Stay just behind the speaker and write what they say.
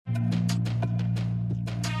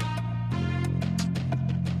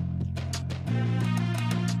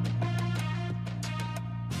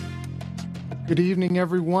Good evening,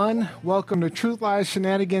 everyone. Welcome to Truth Lies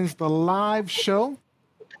Shenanigans, the live show,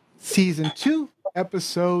 Season 2,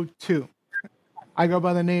 Episode 2. I go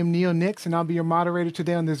by the name Neo Nix, and I'll be your moderator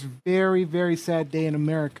today on this very, very sad day in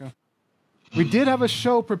America. We did have a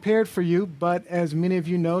show prepared for you, but as many of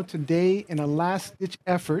you know, today, in a last-ditch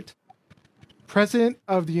effort, President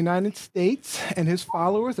of the United States and his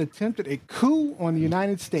followers attempted a coup on the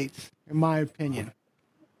United States, in my opinion.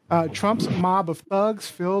 Trump's mob of thugs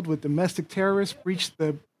filled with domestic terrorists breached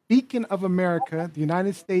the beacon of America, the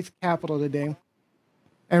United States Capitol today.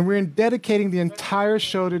 And we're dedicating the entire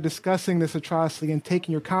show to discussing this atrocity and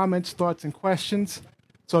taking your comments, thoughts, and questions.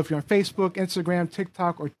 So if you're on Facebook, Instagram,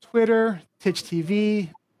 TikTok, or Twitter, Twitch TV,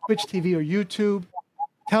 or YouTube,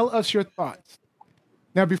 tell us your thoughts.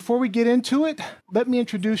 Now, before we get into it, let me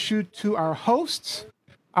introduce you to our hosts.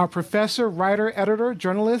 Our professor, writer, editor,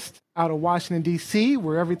 journalist out of Washington, D.C.,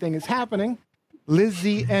 where everything is happening,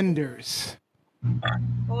 Lizzie Enders.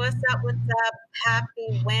 What's up? What's up?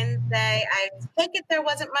 Happy Wednesday. I take it there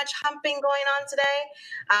wasn't much humping going on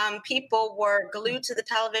today. People were glued to the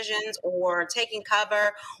televisions or taking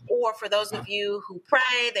cover, or for those of you who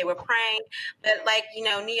pray, they were praying. But like,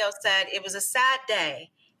 Neo said, it was a sad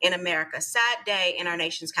day in America, sad day in our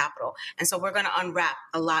nation's capital. And so we're going to unwrap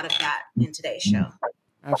a lot of that in today's show.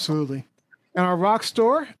 Absolutely. And our rock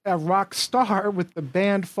star with the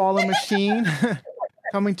band Fallen Machine,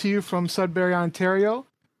 coming to you from Sudbury, Ontario,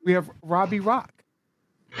 we have Robbie Rock.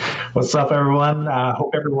 What's up, everyone?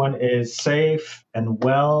 Hope everyone is safe and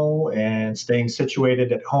well and staying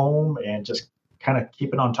situated at home and just kind of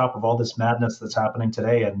keeping on top of all this madness that's happening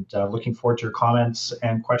today, and looking forward to your comments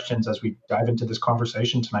and questions as we dive into this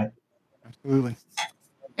conversation tonight. Absolutely.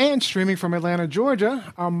 And streaming from Atlanta,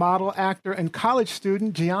 Georgia, our model, actor, and college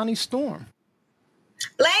student, Gianni Storm.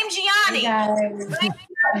 Blame Gianni.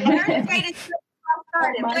 Blame Gianni.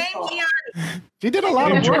 She did a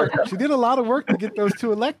lot of work. She did a lot of work to get those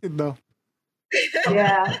two elected, though.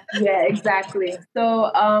 Yeah, exactly. So,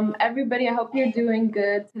 everybody, I hope you're doing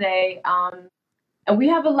good today. And we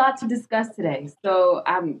have a lot to discuss today. So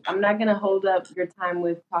I'm not going to hold up your time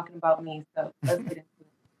with talking about me. So let's get into it.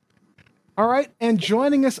 All right, and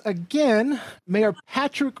joining us again, Mayor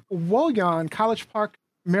Patrick Wojahn, College Park,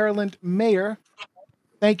 Maryland Mayor.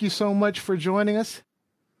 Thank you so much for joining us,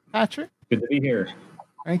 Patrick. Good to be here.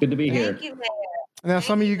 Good to be here. Thank you, Mayor. Now,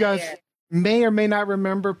 some of you guys may or may not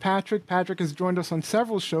remember Patrick. Patrick has joined us on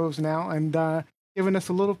several shows now and given us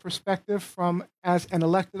a little perspective from as an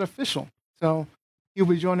elected official. So he'll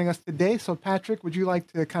be joining us today. So, Patrick, would you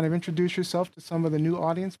like to kind of introduce yourself to some of the new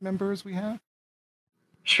audience members we have?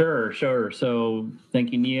 Sure. So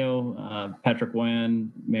thank you, Neo. Patrick Wojahn,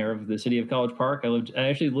 Mayor of the City of College Park. I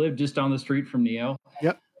actually live just down the street from Neo.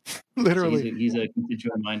 Yep, literally. So he's a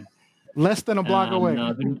constituent of mine. Less than a block away.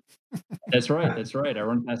 That's right. I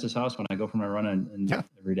run past his house when I go for my run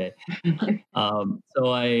every day.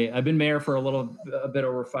 So I've been mayor for a bit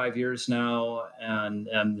over 5 years now, and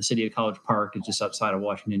the City of College Park is just outside of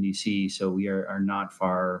Washington, D.C., so we are not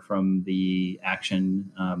far from the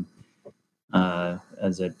action,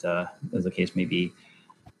 as the case may be.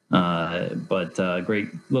 But great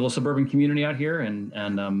little suburban community out here, and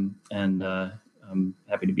I'm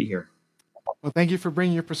happy to be here. Well, thank you for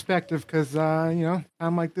bringing your perspective, because time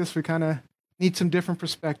like this, we kind of need some different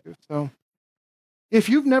perspectives. So if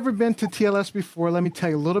you've never been to TLS before, let me tell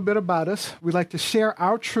you a little bit about us. We like to share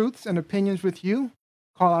our truths and opinions with you,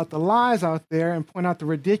 call out the lies out there, and point out the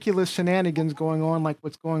ridiculous shenanigans going on, like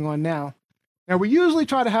what's going on now. Now, we usually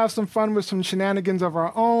try to have some fun with some shenanigans of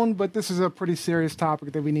our own, but this is a pretty serious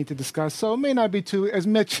topic that we need to discuss, so it may not be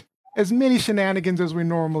as many shenanigans as we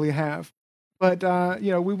normally have. But,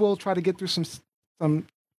 we will try to get through some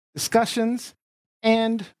discussions,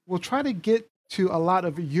 and we'll try to get to a lot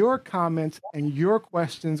of your comments and your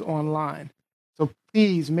questions online. So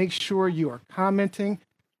please make sure you are commenting.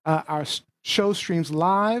 Our show streams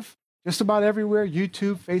live just about everywhere: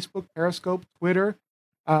 YouTube, Facebook, Periscope, Twitter.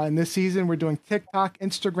 In this season, we're doing TikTok,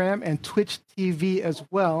 Instagram, and Twitch TV as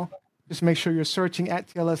well. Just make sure you're searching at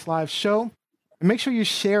TLS Live Show. And make sure you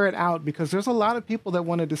share it out, because there's a lot of people that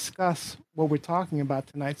want to discuss what we're talking about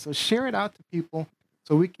tonight. So share it out to people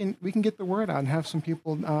so we can get the word out and have some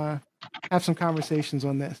people have some conversations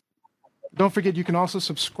on this. Don't forget, you can also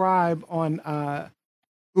subscribe on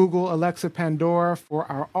Google, Alexa, Pandora for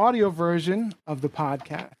our audio version of the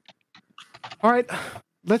podcast. All right,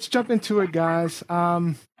 let's jump into it, guys.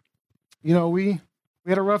 We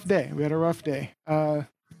had a rough day.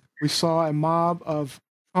 We saw a mob of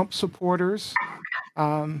Trump supporters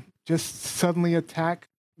just suddenly attack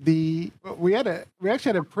we actually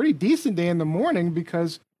had a pretty decent day in the morning,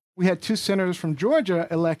 because we had two senators from Georgia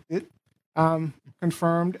elected,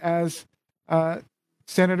 confirmed as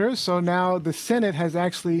senators. So now the Senate has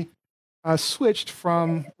actually switched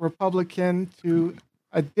from Republican to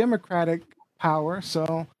a Democratic power.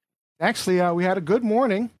 So actually, we had a good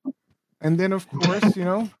morning. And then, of course,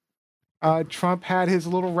 Trump had his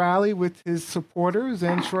little rally with his supporters.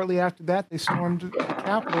 And shortly after that, they stormed the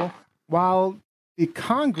Capitol while the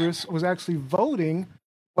Congress was actually voting,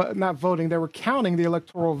 well, not voting, they were counting the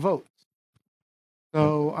electoral votes.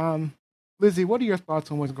 So, Lizzie, what are your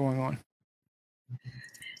thoughts on what's going on?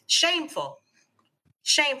 Shameful.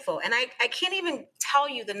 Shameful. And I can't even tell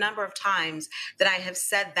you the number of times that I have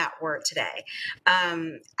said that word today.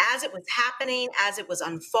 As it was happening, as it was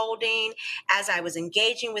unfolding, as I was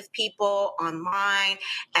engaging with people online,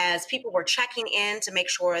 as people were checking in to make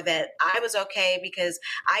sure that I was okay, because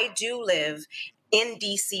I do live in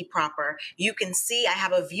DC proper. You can see I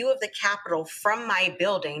have a view of the Capitol from my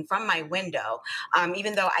building, from my window,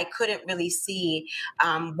 even though I couldn't really see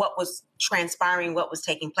what was transpiring, what was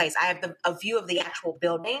taking place. I have a view of the actual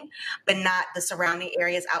building, but not the surrounding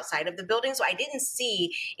areas outside of the building. So I didn't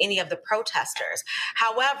see any of the protesters.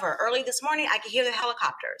 However, early this morning, I could hear the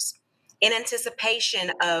helicopters in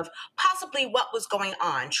anticipation of possibly what was going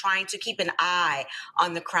on, trying to keep an eye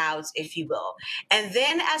on the crowds, if you will. And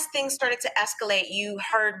then as things started to escalate, you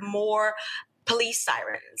heard more police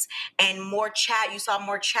sirens and more chat. You saw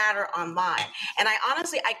more chatter online. And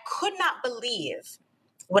I could not believe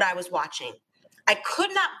what I was watching. I could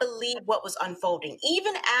not believe what was unfolding,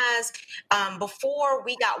 even as before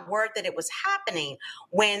we got word that it was happening,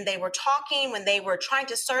 when they were talking, when they were trying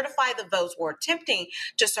to certify the votes or attempting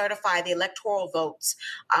to certify the electoral votes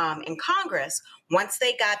in Congress. Once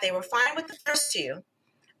they were fine with the first two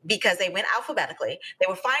because they went alphabetically. They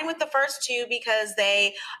were fine with the first two because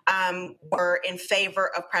they were in favor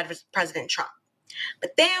of President Trump.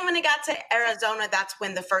 But then when it got to Arizona, that's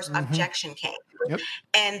when the first objection came. Yep.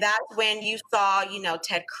 And that's when you saw,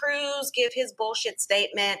 Ted Cruz give his bullshit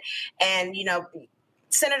statement and,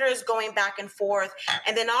 senators going back and forth.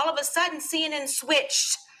 And then all of a sudden, CNN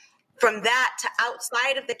switched from that to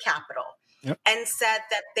outside of the Capitol. Yep. And said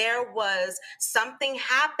that there was something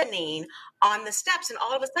happening on the steps. And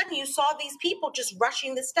all of a sudden you saw these people just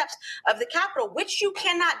rushing the steps of the Capitol, which you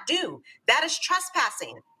cannot do. That is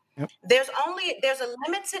trespassing. Yep. There's a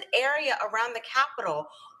limited area around the Capitol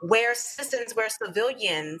where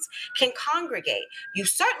civilians can congregate. You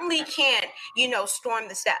certainly can't, storm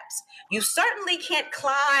the steps. You certainly can't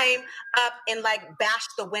climb up and bash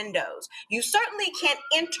the windows. You certainly can't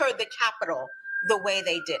enter the Capitol the way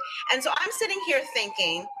they did. And so I'm sitting here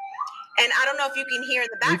thinking, and I don't know if you can hear in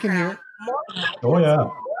the background, more. Oh yeah.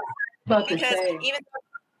 Because even though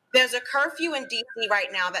there's a curfew in DC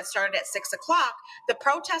right now that started at 6 o'clock, the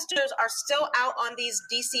protesters are still out on these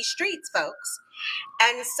DC streets, folks.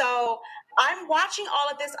 And so I'm watching all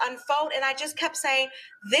of this unfold, and I just kept saying,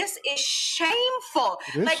 this is shameful.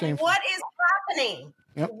 Shameful. What is happening?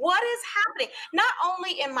 Yep. What is happening? Not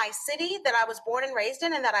only in my city that I was born and raised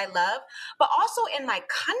in and that I love, but also in my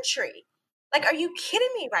country. Are you kidding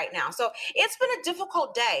me right now? So it's been a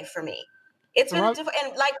difficult day for me. It's been and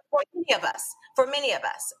for many of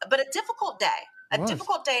us, but a difficult day,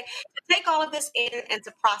 difficult day to take all of this in and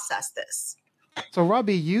to process this. So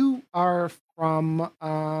Robbie, you are from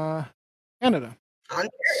Canada. Ontario.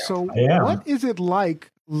 So what is it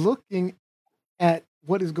like looking at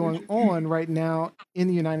what is going on right now in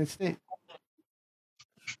the United States?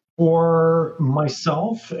 For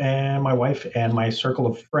myself and my wife and my circle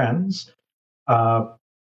of friends,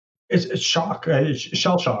 it's shock,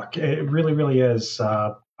 shell shock. It really, really is.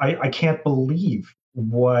 I can't believe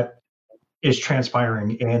what is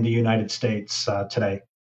transpiring in the United States today.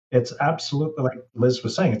 It's absolutely, like Liz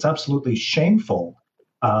was saying, it's absolutely shameful.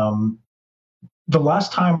 The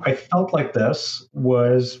last time I felt like this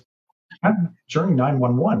was during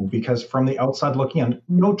 9/11, because from the outside looking in,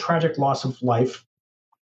 no tragic loss of life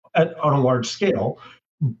on a large scale,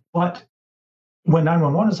 but when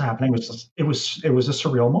 9/11 was happening, it was a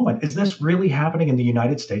surreal moment. Is this really happening in the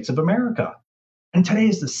United States of America? And today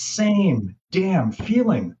is the same damn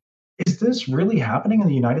feeling. Is this really happening in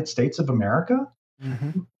the United States of America?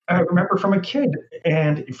 Mm-hmm. I remember from a kid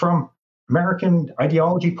and from American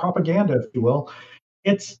ideology propaganda, if you will,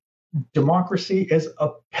 it's democracy is a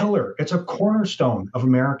pillar. It's a cornerstone of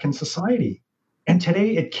American society. And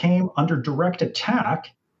today it came under direct attack,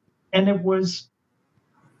 and it was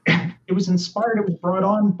inspired, it was brought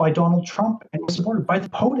on by Donald Trump and was supported by the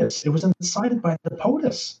POTUS. It was incited by the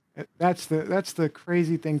POTUS. That's the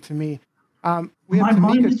crazy thing to me. We have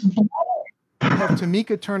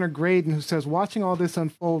Tamika Turner Graydon, who says, watching all this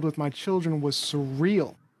unfold with my children was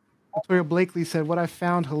surreal. Latoya Blakely said, what I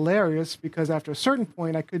found hilarious, because after a certain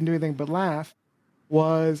point I couldn't do anything but laugh,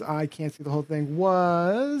 was, I can't see the whole thing,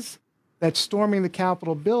 was that storming the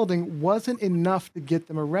Capitol building wasn't enough to get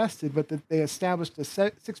them arrested, but that they established a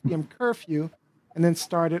 6 p.m. curfew and then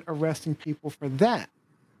started arresting people for that.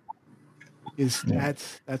 That's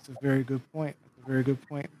a very good point. That's a very good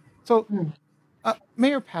point. So,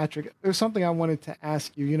 Mayor Patrick, there's something I wanted to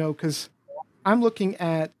ask you, because I'm looking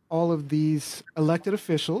at all of these elected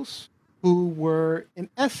officials who were, in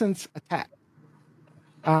essence, attacked.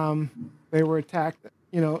 They were attacked,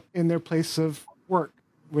 in their place of work,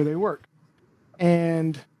 where they work.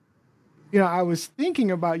 And, I was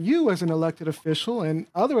thinking about you as an elected official and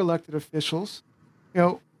other elected officials.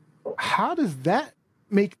 How does that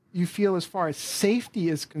make you feel as far as safety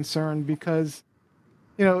is concerned? Because,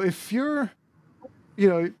 if your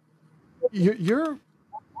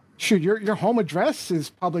home address is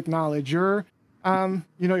public knowledge. Of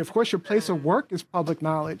course, your place of work is public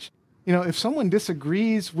knowledge. If someone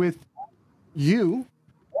disagrees with you,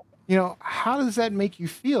 how does that make you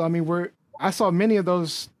feel? I mean, I saw many of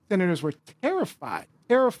those senators were terrified.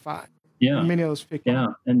 Yeah. Many of those figures. Yeah.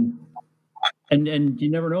 And you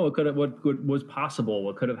never know what was possible,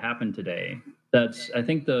 what could have happened today. I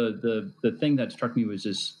think the thing that struck me was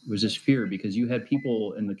this fear, because you had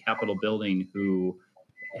people in the Capitol building who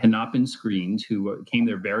had not been screened, who came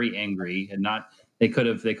there very angry, I think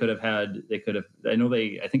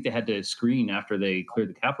they had to screen after they cleared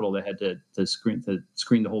the Capitol. They had to screen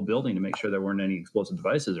the whole building to make sure there weren't any explosive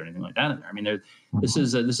devices or anything like that in there. I mean, this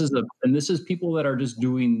is people that are just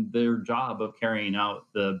doing their job of carrying out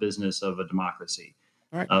the business of a democracy,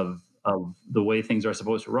 right, of the way things are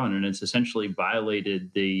supposed to run, and it's essentially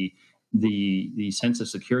violated the sense of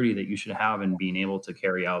security that you should have in being able to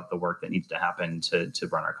carry out the work that needs to happen to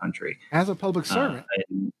run our country as a public servant.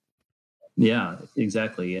 Yeah,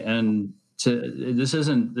 exactly. And this has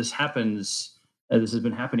been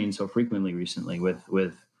happening so frequently recently with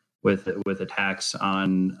attacks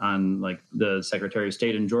on like the Secretary of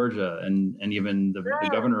State in Georgia and even the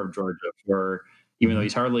governor of Georgia, for even though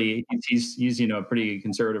he's a pretty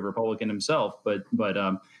conservative Republican himself, but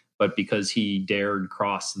because he dared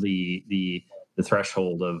cross the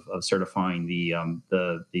threshold of certifying the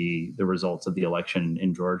results of the election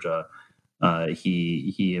in Georgia.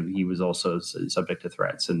 He was also subject to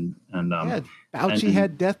threats, and Fauci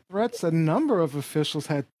had death threats. A number of officials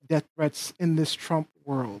had death threats in this Trump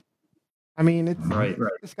world. I mean,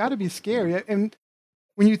 it's got to be scary. And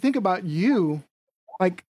when you think about you,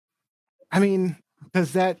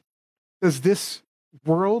 does this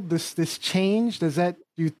world, this change, do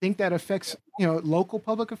you think that affects local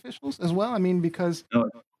public officials as well? I mean, because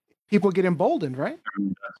people get emboldened, right?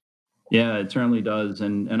 Yeah, it certainly does.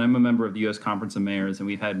 And I'm a member of the U.S. Conference of Mayors, and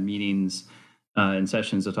we've had meetings and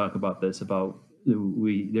sessions to talk about this.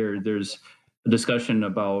 There's a discussion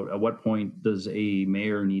about at what point does a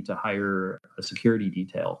mayor need to hire a security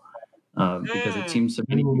detail, because it seems to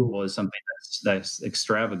many people as something that's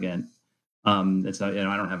extravagant. It's not.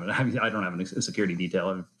 I don't have a security detail.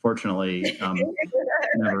 Unfortunately,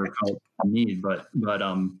 never felt the need,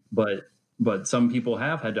 but some people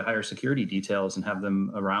have had to hire security details and have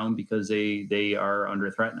them around because they are under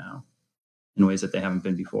threat now in ways that they haven't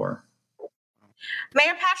been before.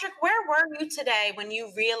 Mayor Patrick, where were you today when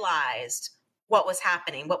you realized what was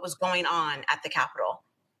happening, what was going on at the Capitol?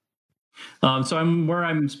 So I'm where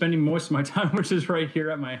I'm spending most of my time, which is right here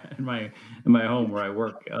at in my home where I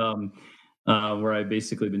work, where I've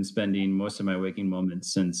basically been spending most of my waking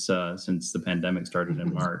moments since the pandemic started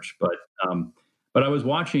in March. But I was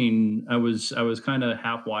watching. I was kind of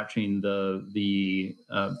half watching the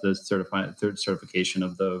certification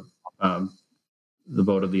of the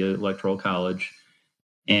vote of the Electoral College,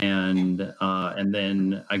 and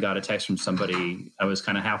then I got a text from somebody. I was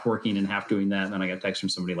kind of half working and half doing that, and then I got a text from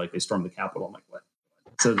somebody like they stormed the Capitol. I'm like, what?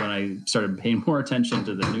 So then I started paying more attention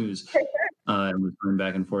to the news and was going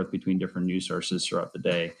back and forth between different news sources throughout the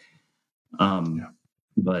day.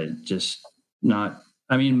 But just not.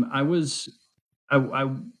 I mean, I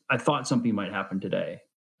thought something might happen today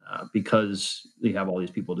because they have all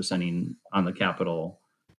these people descending on the Capitol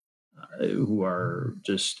who are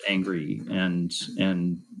just angry and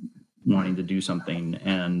wanting to do something.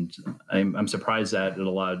 And I'm surprised that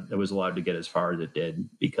it was allowed to get as far as it did,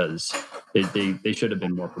 because they should have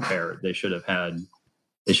been more prepared. They should have had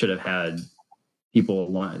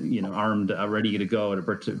people, armed, ready to go to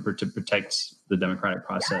protect the democratic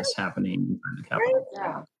process happening in the Capitol.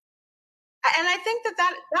 Yeah. And I think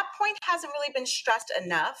that point hasn't really been stressed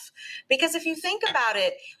enough, because if you think about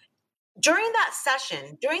it, during that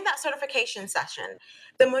certification session,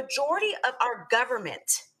 the majority of our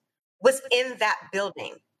government was in that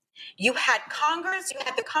building. You had Congress, you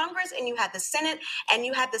had the Congress, and you had the Senate, and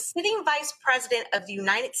you had the sitting vice president of the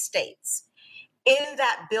United States in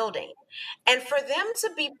that building. And for them to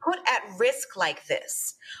be put at risk like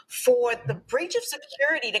this, for the breach of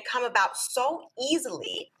security to come about so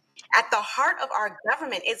easily at the heart of our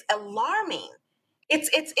government is alarming.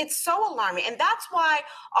 It's so alarming. And that's why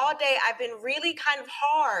all day I've been really kind of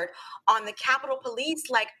hard on the Capitol Police.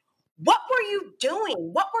 Like, what were you doing?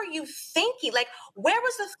 What were you thinking? Like, where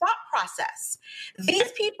was the thought process?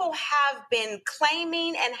 These people have been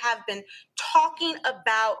claiming and have been talking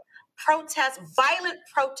about protests, violent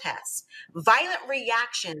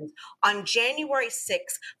reactions on January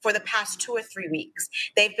 6th for the past 2 or 3 weeks.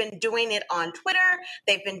 They've been doing it on Twitter.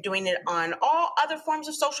 They've been doing it on all other forms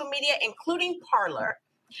of social media, including Parler.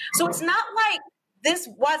 So it's not like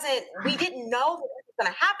we didn't know that this was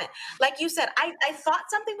going to happen. Like you said, I thought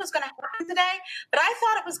something was going to happen today, but I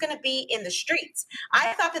thought it was going to be in the streets.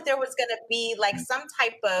 I thought that there was going to be like some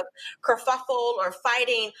type of kerfuffle or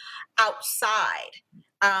fighting outside.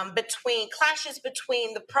 Clashes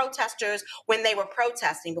between the protesters when they were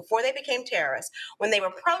protesting, before they became terrorists, when they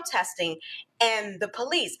were protesting, and the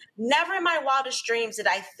police. Never in my wildest dreams did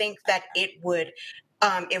I think that it would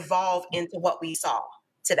evolve into what we saw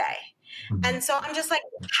today. And so I'm just like,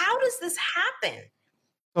 how does this happen?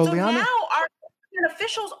 So Liana, now our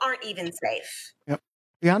officials aren't even safe. Yep.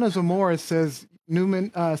 Liana Zamora says,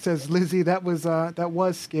 Newman says, Lizzie, that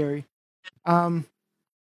was scary.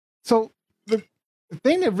 So the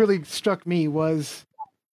thing that really struck me was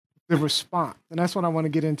the response. And that's what I want to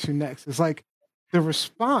get into next. It's like the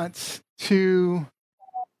response to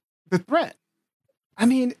the threat. I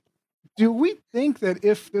mean, do we think that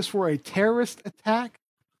if this were a terrorist attack,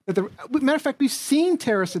 matter of fact, we've seen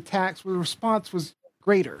terrorist attacks where the response was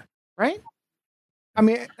greater, right? I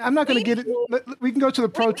mean, I'm not going to get it. We can go to the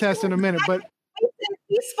protest in a minute, but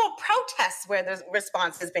peaceful protests where the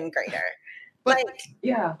response has been greater.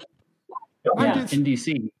 In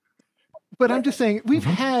DC. But I'm just saying we've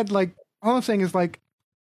had all I'm saying is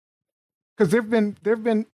because there've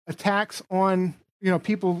been attacks on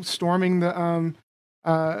people storming the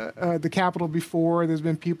Capitol before. There's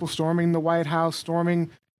been people storming the White House, storming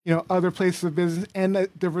other places of business, and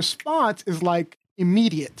the response is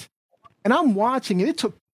immediate. And I'm watching it. It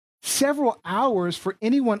took several hours for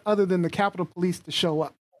anyone other than the Capitol Police to show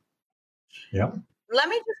up. Yeah. Let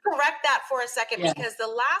me just correct that for a second, because the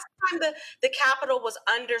last time the Capitol was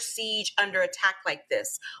under siege, under attack like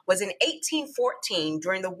this, was in 1814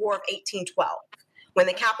 during the War of 1812, when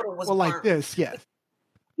the Capitol was burned. Like this, yes.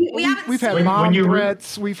 We've had bomb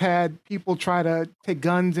threats. We've had people try to take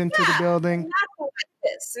guns into the building. Nothing like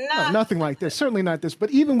this. No, nothing like this. Certainly not this.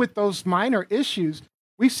 But even with those minor issues,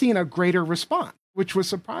 we've seen a greater response, which was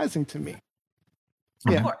surprising to me.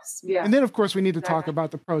 Of course. Yeah. And then, of course, we need to talk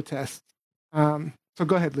about the protests. So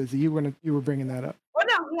go ahead, Lizzie. You were bringing that up. Well,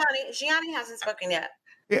 no, Gianni hasn't spoken yet.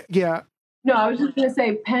 Yeah. No, I was just going to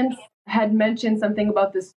say Pence had mentioned something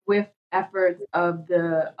about the swift efforts of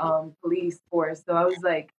the police force. So I was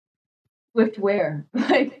like, swift where?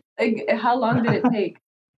 like how long did it take?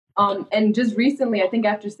 And just recently, I think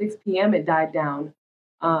after 6 p.m. it died down.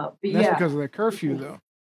 But that's because of the curfew, though.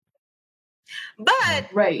 But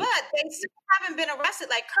they still haven't been arrested.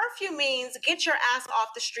 Like, curfew means get your ass off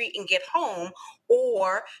the street and get home,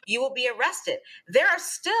 or you will be arrested. There are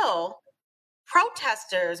still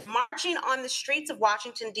protesters marching on the streets of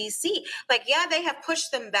Washington, D.C. They have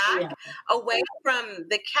pushed them back away from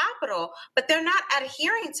the Capitol, but they're not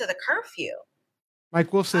adhering to the curfew.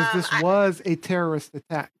 Mike Wolf says this was a terrorist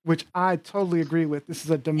attack, which I totally agree with. This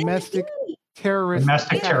is a domestic terrorist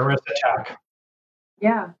attack.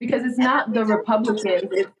 Yeah, because it's not the Republicans,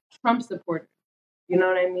 it's Trump supporters. You know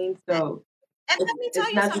what I mean? So, and let me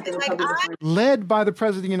tell you something. Led by the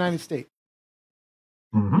President of the United States.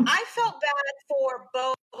 Mm-hmm. I felt bad for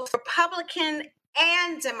both Republican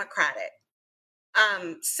and Democratic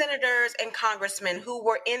senators and congressmen who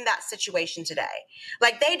were in that situation today.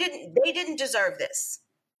 They didn't deserve this.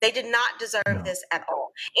 They did not deserve this at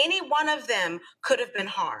all. Any one of them could have been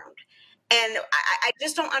harmed. And I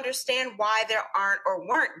just don't understand why there aren't or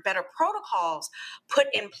weren't better protocols put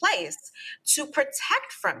in place to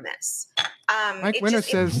protect from this. Mike Winter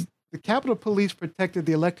says the Capitol Police protected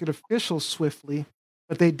the elected officials swiftly,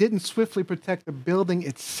 but they didn't swiftly protect the building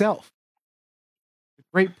itself.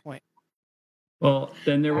 Great point. Well,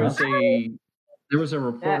 then there was a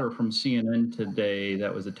reporter from CNN today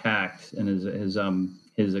that was attacked, and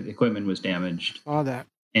his equipment was damaged. Saw that.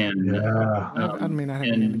 And I mean, I have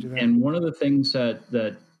an image of that. And one of the things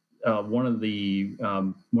that one of the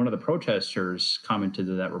protesters commented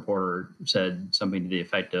to that reporter, said something to the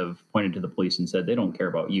effect of, pointed to the police and said, "They don't care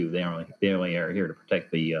about you. They only are here to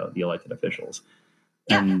protect the elected officials."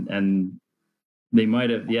 Yeah. And they might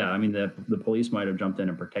have, I mean, the police might have jumped in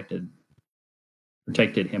and protected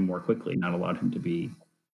him more quickly, not allowed him to be.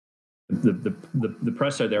 The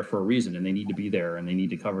press are there for a reason, and they need to be there, and they need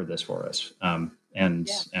to cover this for us. And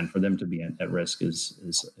for them to be at risk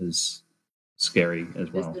is scary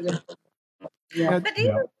as well. Yeah.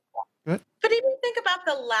 But even think about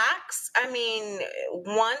the lax. I mean,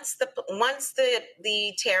 once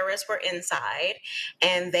the terrorists were inside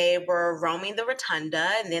and they were roaming the rotunda,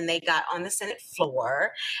 and then they got on the Senate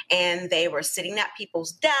floor and they were sitting at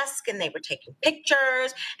people's desks and they were taking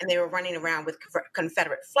pictures and they were running around with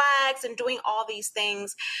Confederate flags and doing all these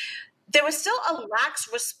things, there was still a lax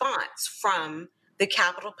response from the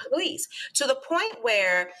Capitol Police, to the point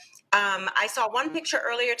where I saw one picture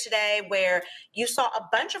earlier today where you saw a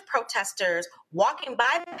bunch of protesters walking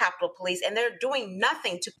by the Capitol Police, and they're doing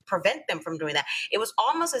nothing to prevent them from doing that. It was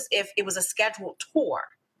almost as if it was a scheduled tour.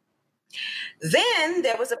 Then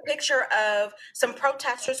there was a picture of some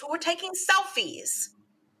protesters who were taking selfies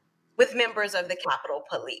with members of the Capitol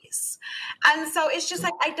Police. And so it's just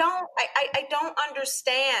like, I don't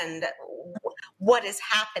understand what is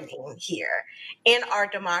happening here in our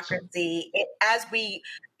democracy as we,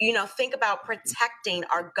 think about protecting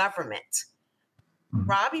our government.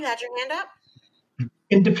 Rob, you had your hand up?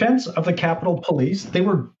 In defense of the Capitol Police, they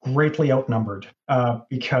were greatly outnumbered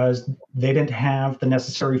because they didn't have the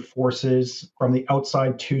necessary forces from the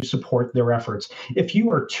outside to support their efforts. If you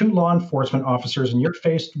are two law enforcement officers and you're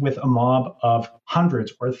faced with a mob of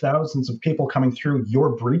hundreds or thousands of people coming through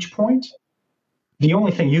your breach point, the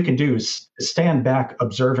only thing you can do is stand back,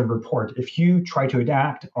 observe, and report. If you try to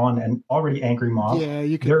act on an already angry mob,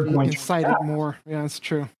 you they're going to incite it more. Yeah, that's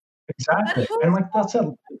true. Exactly. And that's it.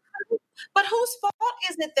 But whose fault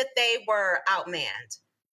is it that they were outmanned?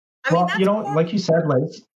 Like you said,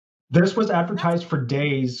 Liz, this was advertised for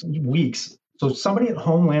days, weeks. So somebody at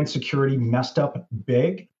Homeland Security messed up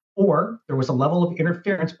big, or there was a level of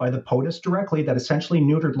interference by the POTUS directly that essentially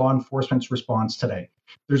neutered law enforcement's response today.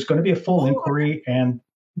 There's going to be a full inquiry, and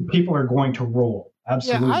people are going to roll.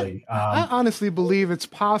 Absolutely. Yeah, I honestly believe it's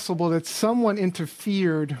possible that someone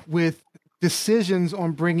interfered with decisions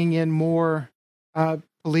on bringing in more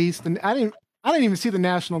police. And I didn't even see the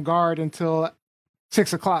National Guard until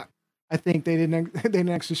 6 o'clock. I think they didn't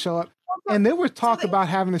actually show up. And there was talk about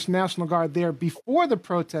having this National Guard there before the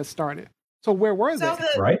protest started. So where were they?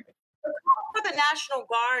 Right. The call for the National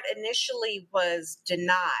Guard initially was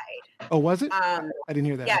denied. Oh, was it? I didn't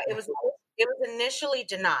hear that. Yeah, it was initially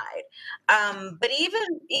denied. But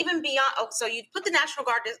even beyond, so you put the National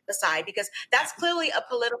Guard aside because that's clearly a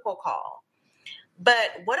political call.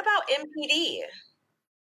 But what about MPD?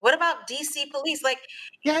 What about DC police?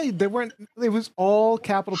 They weren't. It was all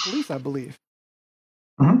Capitol Police, I believe.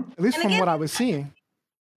 Mm-hmm. At least from what I was seeing.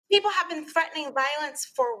 People have been threatening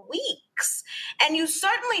violence for weeks, and you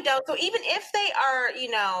certainly don't. So even if they are,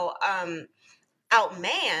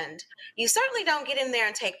 outmanned, you certainly don't get in there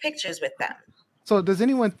and take pictures with them. So does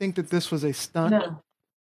anyone think that this was a stunt? No.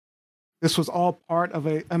 This was all part of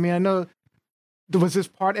I know, was this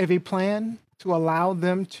part of a plan to allow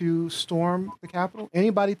them to storm the Capitol?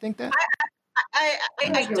 Anybody think that?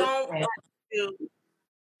 I don't want to.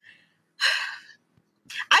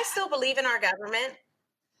 I still believe in our government.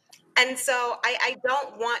 And so I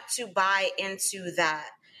don't want to buy into that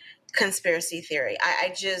conspiracy theory.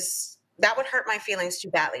 That would hurt my feelings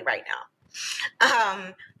too badly right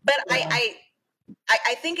now. But yeah.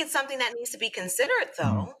 I think it's something that needs to be considered,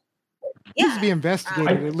 though. It needs to be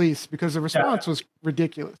investigated at least, because the response was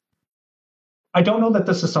ridiculous. I don't know that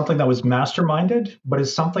this is something that was masterminded, but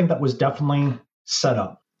it's something that was definitely set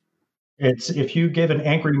up. It's if you give an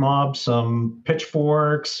angry mob some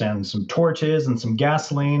pitchforks and some torches and some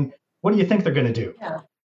gasoline, what do you think they're going to do? Yeah.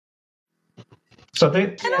 So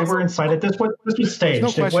they were incited. This was staged.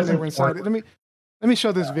 There's no question they were incited. Let me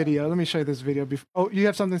show this video. Let me show you this video. You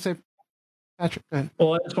have something to say, Patrick? Go ahead.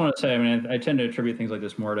 Well, I just want to say, I tend to attribute things like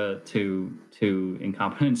this more to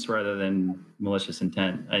incompetence rather than malicious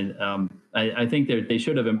intent. I think they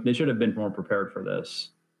should have been more prepared for this,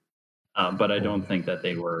 but I don't think that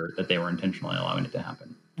they were intentionally allowing it to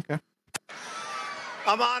happen. Okay.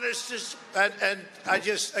 I'm honest, and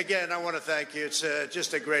I want to thank you. It's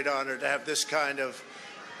just a great honor to have this kind of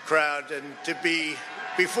crowd and to be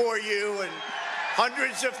before you and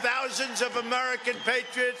hundreds of thousands of American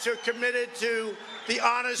patriots who are committed to the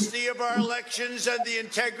honesty of our elections and the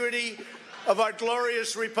integrity of our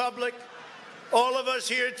glorious republic. All of us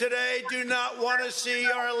here today do not want to see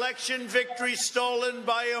our election victory stolen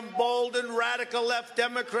by emboldened radical left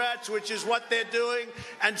Democrats, which is what they're doing,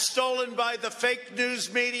 and stolen by the fake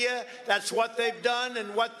news media. That's what they've done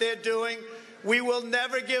and what they're doing. We will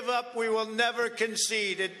never give up. We will never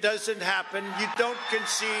concede. It doesn't happen. You don't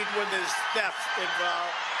concede when there's theft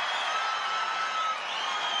involved.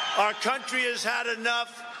 Our country has had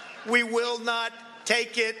enough. We will not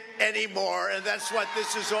take it anymore. And that's what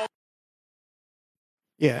this is all.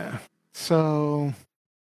 Yeah. So,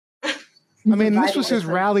 I mean, this was his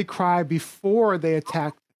rally cry before they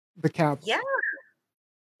attacked the Capitol. Yeah.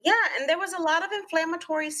 Yeah, and there was a lot of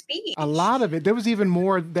inflammatory speech. A lot of it. There was even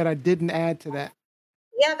more that I didn't add to that.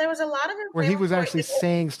 Yeah, there was a lot of inflammatory. Where he was actually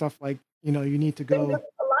saying stuff like, you know, you need to go. There was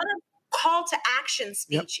a lot of call to action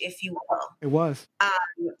speech, if you will. It was.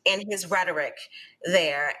 In his rhetoric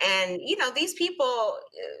there. And, you know, these people,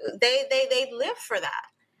 they live for that.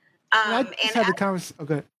 I just had the conversation. Oh,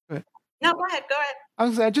 go ahead. No, go ahead.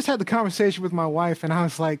 I just had the conversation with my wife, and I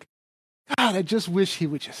was like, God, I just wish he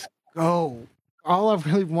would just go. All I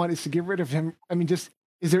really want is to get rid of him. I mean, just,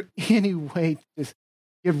 is there any way to just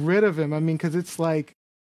get rid of him? I mean, because it's like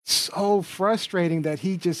so frustrating that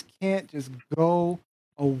he just can't just go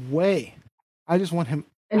away. I just want him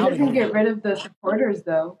It out. doesn't get rid of the supporters,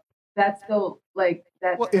 though. That's still like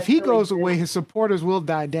that. Well, if he goes away, his supporters will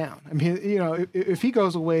die down. I mean, you know, if he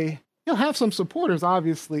goes away, he'll have some supporters,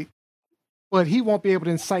 obviously, but he won't be able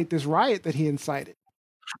to incite this riot that he incited.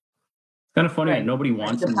 It's kind of funny that nobody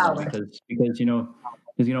wants him there because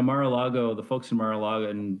Mar-a-Lago, the folks in Mar-a-Lago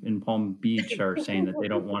and in Palm Beach are saying that they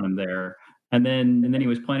don't want him there. And then he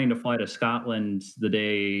was planning to fly to Scotland the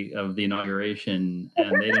day of the inauguration,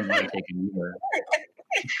 and they didn't want to take him either.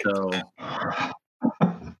 So,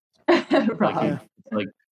 like,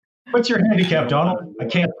 what's your handicap, Donald? I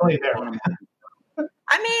can't play there.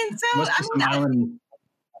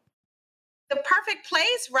 The perfect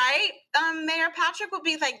place, right? Mayor Patrick would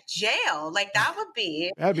be like jail. Like that'd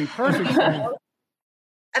be perfect.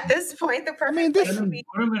 At this point, the perfect place would be.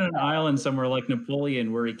 Put him in an island somewhere like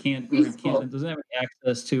Napoleon, where he doesn't have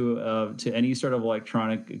access to any sort of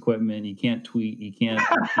electronic equipment. He can't tweet. He can't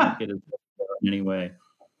get his in any way.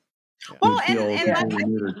 Well, and Bob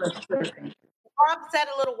said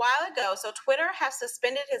a little while ago. So Twitter has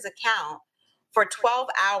suspended his account for 12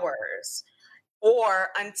 hours. Or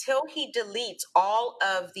until he deletes all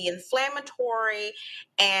of the inflammatory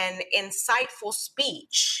and insightful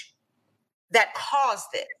speech that caused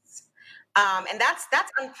this. And that's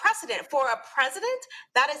unprecedented. For a president,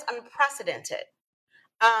 that is unprecedented.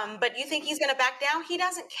 But you think he's going to back down? He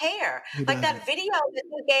doesn't care. That video that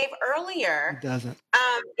you gave earlier. He doesn't.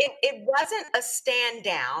 It wasn't a stand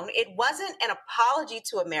down. It wasn't an apology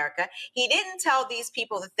to America. He didn't tell these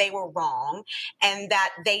people that they were wrong and that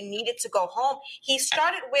they needed to go home. He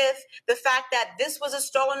started with the fact that this was a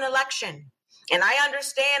stolen election. And I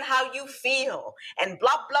understand how you feel and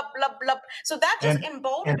blah, blah, blah, blah. So that just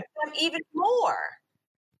emboldened them even more.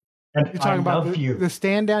 You're talking about the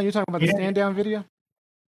stand down? You're talking about the stand down video?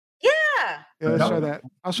 Yeah, let's show that.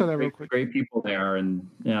 I'll show that real quick. Great people there, and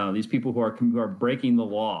these people who are breaking the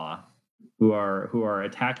law, who are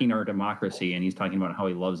attacking our democracy, and he's talking about how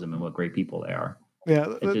he loves them and what great people they are.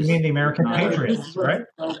 Yeah, you mean the American patriots, right?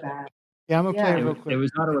 Yeah, I'm gonna play it real quick. It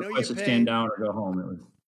was not a request to stand down or go home. It was.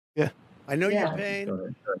 I know your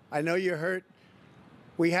pain. I know you're hurt.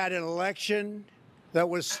 We had an election that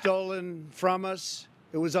was stolen from us.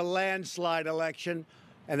 It was a landslide election,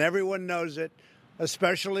 and everyone knows it,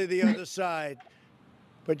 especially the other side.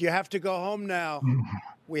 But you have to go home now.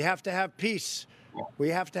 We have to have peace. We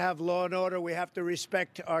have to have law and order. We have to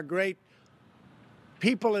respect our great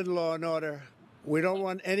people in law and order. We don't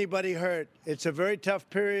want anybody hurt. It's a very tough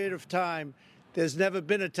period of time. There's never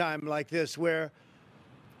been a time like this where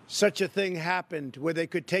such a thing happened, where they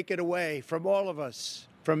could take it away from all of us,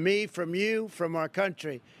 from me, from you, from our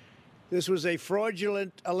country. This was a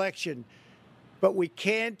fraudulent election, but we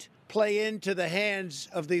can't play into the hands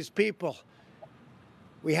of these people.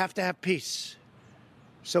 We have to have peace.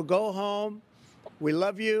 So go home. We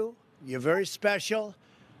love you. You're very special.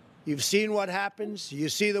 You've seen what happens. You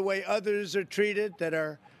see the way others are treated that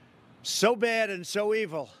are so bad and so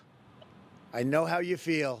evil. I know how you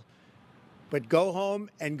feel. But go home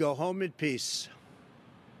and go home in peace.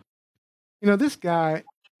 You know, this guy,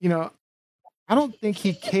 I don't think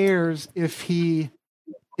he cares if he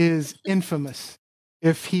is infamous,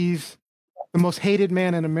 if he's the most hated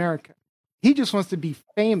man in America. He just wants to be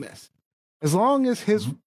famous. As long as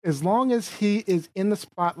he is in the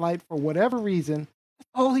spotlight for whatever reason, that's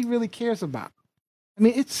all he really cares about. I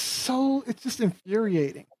mean, it's just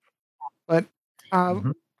infuriating. But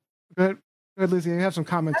go Go ahead, Lizzie. You have some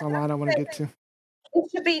comments online I want to get to.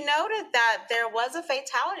 It should be noted that there was a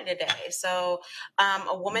fatality today. So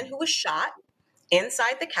a woman who was shot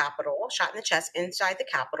inside the Capitol, shot in the chest inside the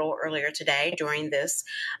Capitol earlier today during this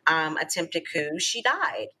attempted coup, she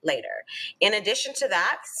died later. In addition to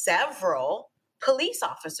that, several police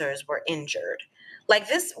officers were injured. Like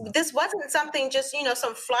this wasn't something just,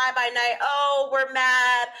 some fly by night, oh, we're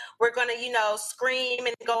mad, we're going to, scream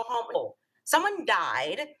and go home. Oh, someone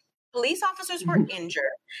died. Police officers were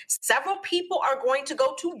injured. Several people are going to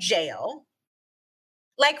go to jail.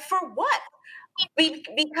 Like for what?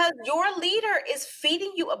 Because your leader is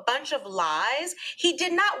feeding you a bunch of lies. He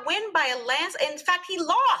did not win by a landslide. In fact, he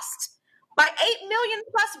lost by 8 million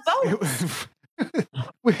plus votes.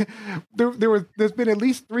 There's been at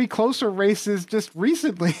least 3 closer races just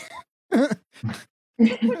recently.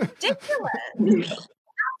 Ridiculous.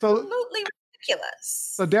 Absolutely ridiculous.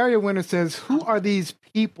 So Daria Winter says, who are these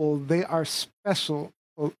people? They are special.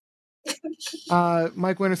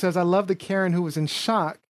 Mike Winter says, I love the Karen who was in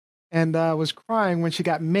shock and was crying when she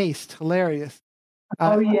got maced. Hilarious.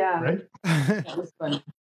 Yeah. Right? That was funny.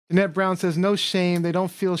 Jeanette Brown says, no shame. They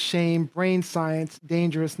don't feel shame. Brain science,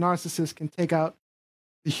 dangerous. Narcissists can take out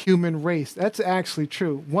the human race. That's actually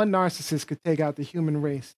true. One narcissist could take out the human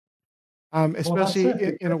race,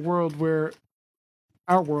 especially in a world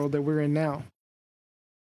our world that we're in now.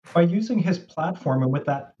 By using his platform and with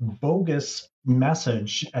that bogus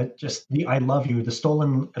message, just the I love you, the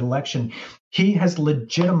stolen election, he has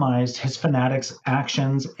legitimized his fanatics'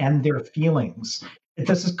 actions and their feelings.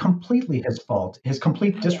 This is completely his fault. His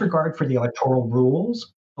complete disregard for the electoral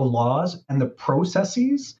rules, the laws, and the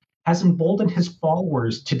processes has emboldened his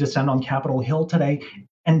followers to descend on Capitol Hill today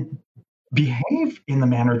and behave in the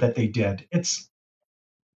manner that they did. It's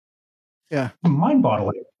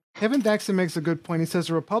mind-boggling. Kevin Daxon makes a good point. He says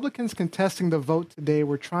the Republicans contesting the vote today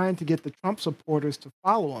were trying to get the Trump supporters to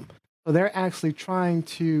follow him. So they're actually trying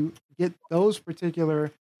to get those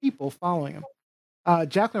particular people following him.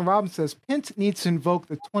 Jacqueline Robbins says Pence needs to invoke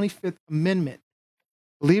the 25th Amendment.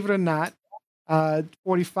 Believe it or not,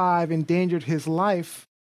 45 endangered his life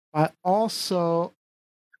by also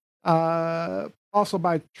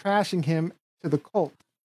by trashing him to the cult.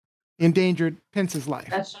 Endangered Pence's life.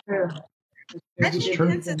 That's true. That's true.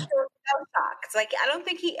 Pence is so shocked. Like, I don't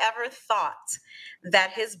think he ever thought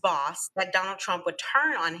that his boss, that Donald Trump, would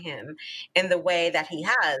turn on him in the way that he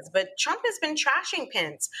has. But Trump has been trashing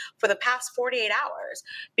Pence for the past 48 hours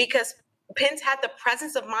because Pence had the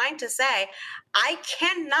presence of mind to say, I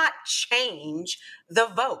cannot change the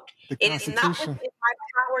vote. It is not within my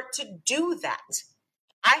power to do that.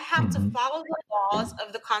 I have to follow the laws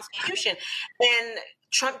of the Constitution. And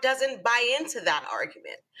Trump doesn't buy into that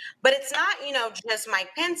argument. But it's not, just Mike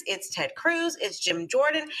Pence. It's Ted Cruz. It's Jim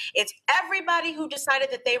Jordan. It's everybody who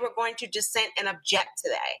decided that they were going to dissent and object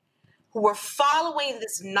today, who were following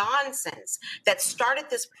this nonsense that started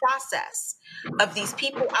this process of these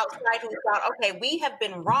people outside who thought, okay, we have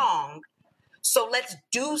been wrong, so let's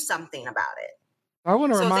do something about it. I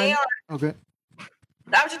want to remind. Okay.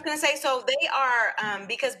 I was just going to say, so they are,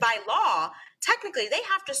 because by law, technically, they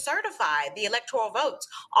have to certify the electoral votes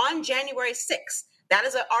on January 6th. That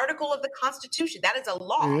is an article of the Constitution. That is a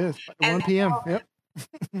law. It is. 1 p.m. Yep.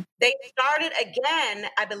 They started again,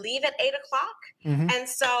 I believe, at 8 o'clock. Mm-hmm. And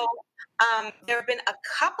so there have been a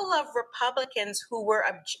couple of Republicans who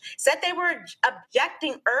said they were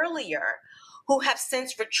objecting earlier, who have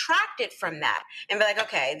since retracted from that and be like,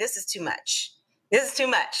 okay, this is too much. This is too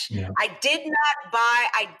much. Yeah. I did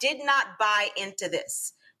not buy into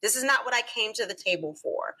this. This is not what I came to the table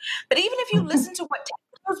for. But even if you listen to what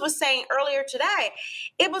Ted Cruz was saying earlier today,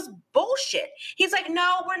 it was bullshit. He's like,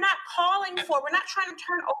 no, we're not trying to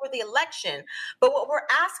turn over the election. But what we're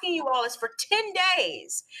asking you all is for 10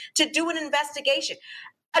 days to do an investigation.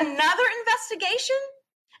 Another investigation?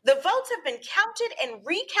 The votes have been counted and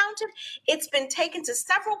recounted. It's been taken to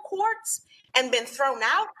several courts and been thrown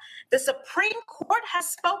out. The Supreme Court has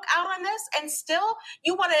spoke out on this, and still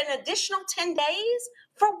you want an additional 10 days?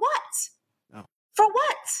 For what? No. For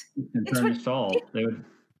what? It's stall.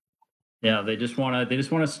 They just want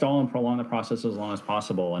to stall and prolong the process as long as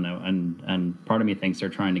possible. And part of me thinks they're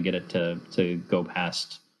trying to get it to go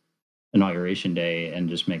past Inauguration Day and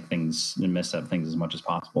just mess up things as much as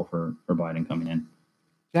possible for Biden coming in.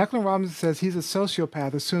 Jacqueline Robinson says he's a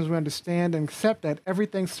sociopath. As soon as we understand and accept that,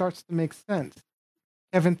 everything starts to make sense.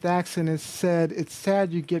 Kevin Thaxton has said, it's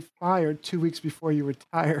sad you get fired 2 weeks before you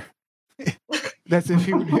retire. That's if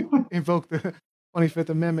he would invoke the 25th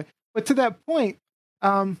Amendment. But to that point,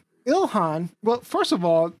 Ilhan, well, first of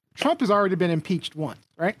all, Trump has already been impeached once,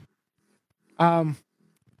 right?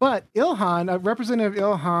 But Ilhan, Representative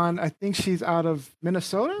Ilhan, I think she's out of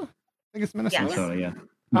Minnesota. I think it's Minnesota. Yes.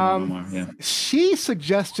 Minnesota, yeah. She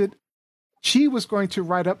suggested she was going to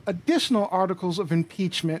write up additional articles of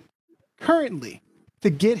impeachment currently to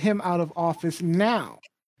get him out of office now.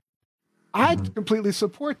 I completely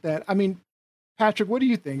support that. I mean, Patrick, what do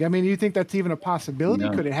you think? I mean, do you think that's even a possibility?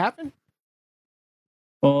 No. Could it happen?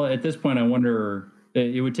 Well, at this point, I wonder.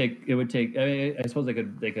 It would take. I suppose they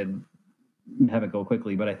could have it go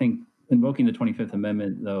quickly, but I think invoking the 25th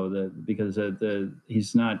Amendment, though, because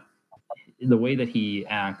he's not, the way that he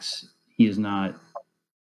acts, he is not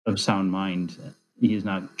of sound mind. He is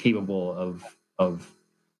not capable of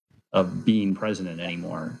being president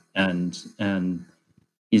anymore, and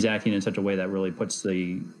he's acting in such a way that really puts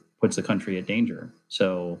the country at danger.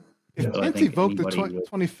 So if Pence evoked the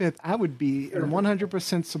 25th, I would be in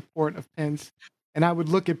 100% support of Pence, and I would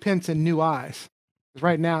look at Pence in new eyes.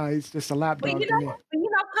 Right now, he's just a lapdog to me.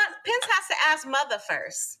 Pence has to ask mother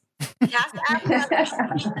first. He has to ask mother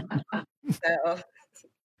first. So.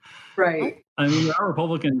 Right. I mean, there are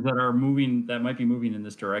Republicans that might be moving in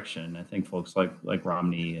this direction. I think folks like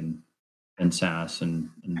Romney and Sass and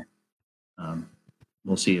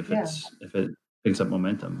we'll see if it picks up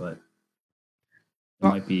momentum, but it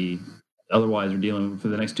might be. Otherwise, for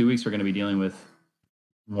the next 2 weeks, we're going to be dealing with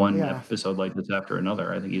one episode like this after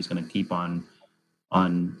another. I think he's going to keep on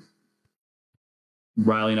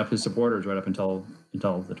riling up his supporters right up until the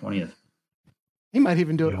 20th. He might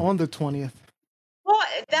even do it on the 20th. Well,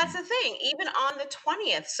 that's the thing. Even on the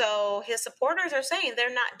 20th, so his supporters are saying they're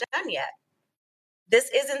not done yet. This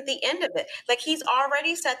isn't the end of it. Like, he's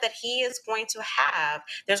already said that he is going to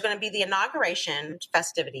there's going to be the inauguration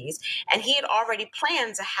festivities, and he had already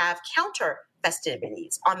planned to have counter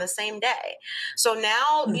festivities on the same day. So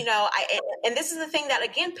now, and this is the thing that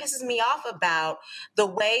again pisses me off about the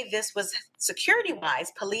way this was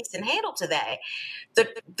security-wise, policed and handled today.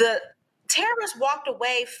 The terrorists walked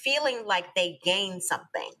away feeling like they gained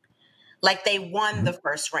something, like they won the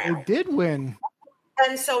first round. They did win.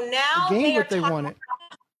 And so now they wanted.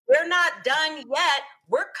 We're not done yet.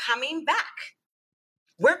 We're coming back.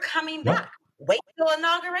 Back. Wait till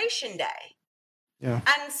Inauguration Day. Yeah.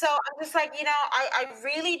 And so I'm just like, I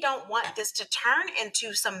really don't want this to turn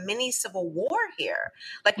into some mini civil war here.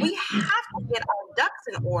 Like, we have to get our ducks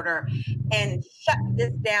in order and shut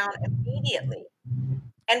this down immediately.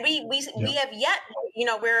 And we have yet,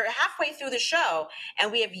 we're halfway through the show,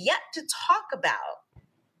 and we have yet to talk about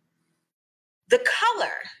the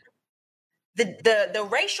color, the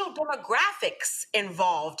racial demographics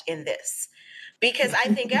involved in this. Because I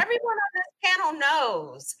think everyone on this panel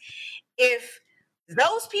knows if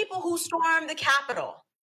those people who stormed the Capitol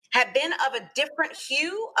had been of a different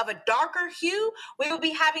hue, of a darker hue, we would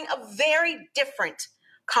be having a very different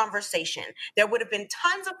conversation. There would have been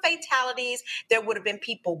tons of fatalities. There would have been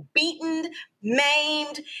people beaten,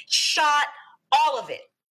 maimed, shot, all of it.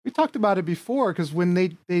 We talked about it before because when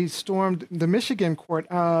they stormed the Michigan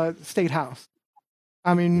State House,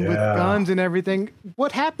 I mean, with guns and everything,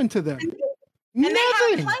 what happened to them? And they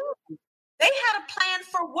had a plan. They had a plan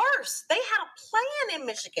for worse. They had a plan in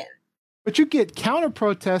Michigan. But you get counter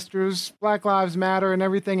protesters, Black Lives Matter and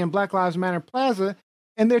everything in Black Lives Matter Plaza,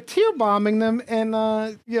 and they're tear bombing them. And,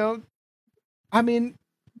 I mean,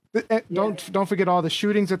 don't forget all the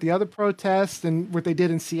shootings at the other protests and what they did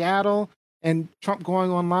in Seattle, and Trump going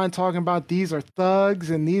online talking about these are thugs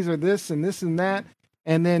and these are this and that,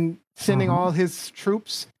 and then sending all his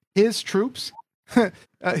troops, his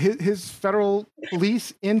federal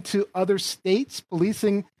police into other states,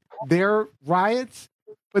 policing their riots.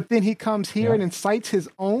 But then he comes here and incites his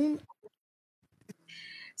own.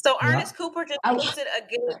 So Ernest Cooper just posted a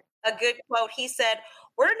good quote. He said,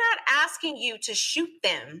 "We're not asking you to shoot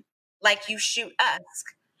them like you shoot us.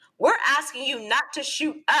 We're asking you not to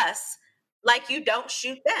shoot us like you don't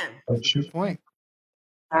shoot them." That's your point.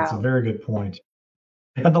 That's a very good point.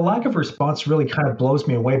 And the lack of response really kind of blows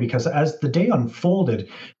me away, because as the day unfolded,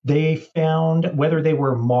 they found, whether they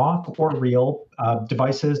were mock or real,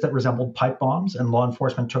 devices that resembled pipe bombs, and law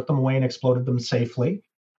enforcement took them away and exploded them safely.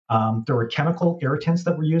 There were chemical irritants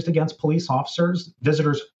that were used against police officers.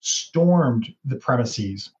 Visitors stormed the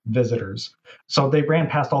premises, So they ran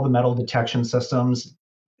past all the metal detection systems.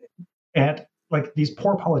 And like, these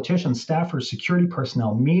poor politicians, staffers, security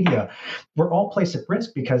personnel, media were all placed at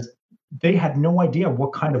risk because they had no idea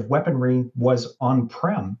what kind of weaponry was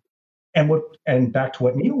on-prem. And back to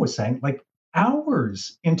what Neil was saying, like,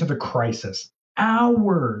 hours into the crisis,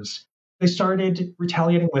 they started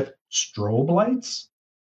retaliating with strobe lights,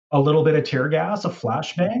 a little bit of tear gas, a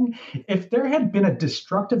flashbang. If there had been a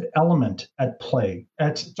destructive element at play,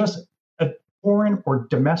 at just foreign or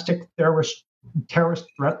domestic terrorist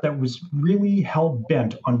threat that was really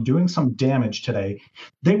hell-bent on doing some damage today,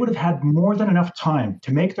 they would have had more than enough time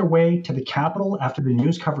to make their way to the Capitol after the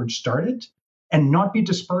news coverage started and not be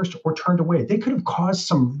dispersed or turned away. They could have caused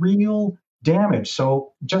some real damage.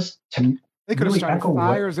 So just to they could really have started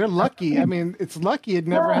fires. They're lucky. I mean, it's lucky it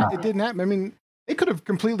never it didn't happen. I mean, they could have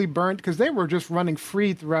completely burnt because they were just running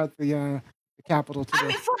free throughout the Capitol today. I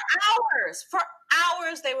mean, for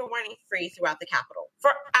hours they were running free throughout the Capitol.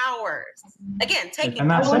 For hours. Again, taking. And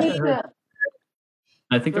that's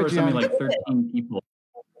I think there was something like 13 people.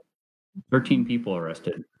 13 people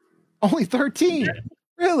arrested. Only 13.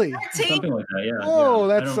 Really? 13? Something like that, yeah. Oh,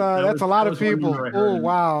 yeah. that's a lot of people. Oh,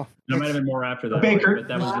 wow. There might have been more after that. Baker. But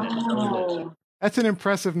that was it. That's an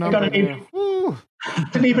impressive number.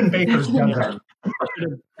 Didn't even Baker's done that.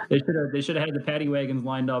 They should have had the paddy wagons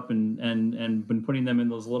lined up and been putting them in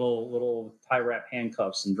those little tie wrap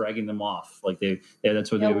handcuffs and dragging them off. Like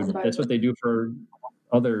that's what they do for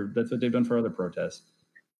that's what they've done for other protests.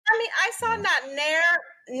 I mean, I saw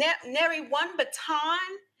not nary one baton,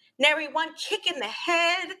 nary one kick in the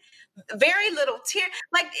head, very little tear.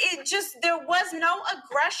 Like there was no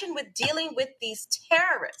aggression with dealing with these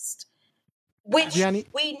terrorists, which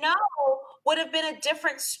we know would have been a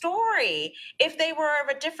different story if they were of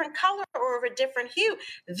a different color or of a different hue.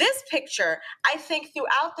 This picture, I think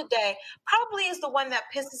throughout the day, probably is the one that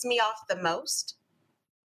pisses me off the most.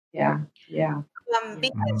 Yeah.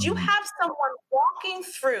 Because you have someone walking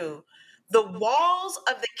through the walls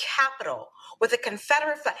of the Capitol with a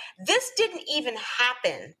Confederate flag. This didn't even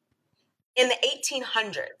happen in the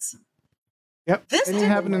 1800s. Yep. This didn't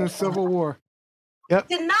happen in the Civil War. Yep.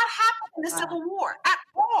 Did not happen in the Civil War at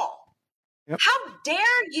all. Yep. How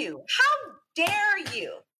dare you? How dare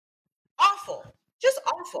you? Awful. Just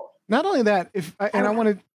awful. Not only that, I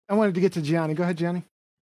wanted to get to Gianni. Go ahead, Gianni.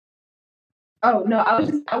 Oh no,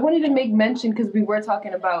 I wanted to make mention because we were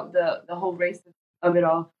talking about the whole race of it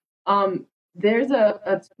all. There's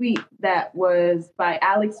a tweet that was by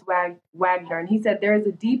Alex Wagner, and he said there is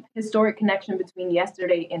a deep historic connection between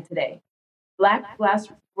yesterday and today. Black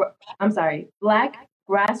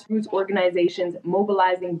grassroots organizations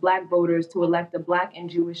mobilizing Black voters to elect a Black and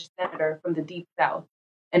Jewish senator from the Deep South,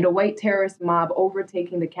 and a white terrorist mob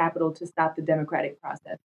overtaking the Capitol to stop the democratic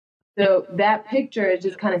process. So that picture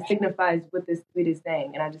just kind of signifies what this tweet is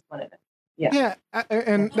saying, and I just wanted to, yeah,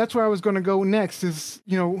 and that's where I was going to go next. Is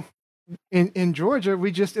in Georgia,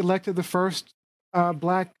 we just elected the first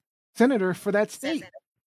Black senator for that state.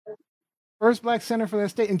 First Black senator for that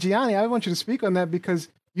state. And Gianni, I want you to speak on that because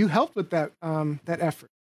you helped with that effort.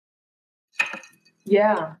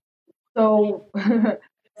 Yeah. So I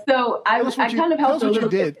kind of helped a little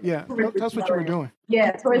bit. Yeah. Tell us what you were doing.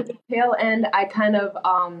 Yeah. Towards the tail end, I kind of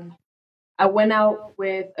I went out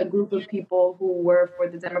with a group of people who were for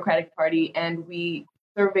the Democratic Party, and we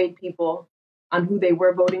surveyed people on who they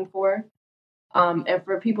were voting for. And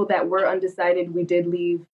for people that were undecided, we did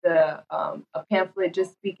leave a pamphlet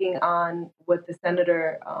just speaking on what the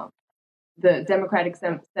Democratic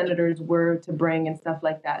senators were to bring and stuff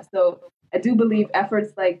like that. So I do believe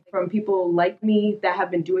efforts from people like me that have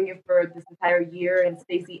been doing it for this entire year, and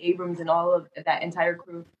Stacey Abrams and all of that entire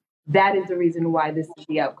crew, that is the reason why this is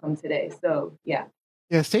the outcome today. So, yeah.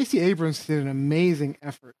 Yeah, Stacey Abrams did an amazing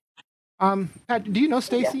effort. Pat, do you know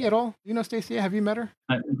Stacey at all? Do you know Stacey? Have you met her?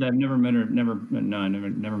 I've never met her. Never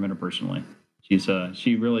met her personally.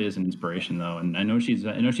 She really is an inspiration, though, and I know she's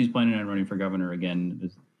planning on running for governor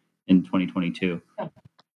again in 2022.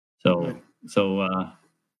 So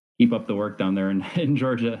keep up the work down there in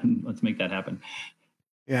Georgia, and let's make that happen.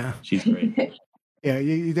 Yeah, she's great. Yeah,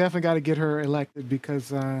 you definitely got to get her elected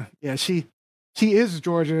because she is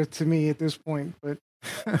Georgia to me at this point, but.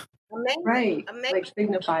 Amazing. Right, Amazing.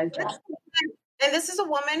 Signifies that. And this is a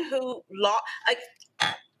woman who,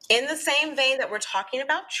 in the same vein that we're talking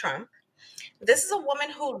about Trump, this is a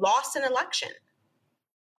woman who lost an election.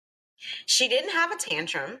 She didn't have a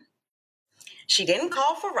tantrum. She didn't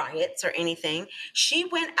call for riots or anything. She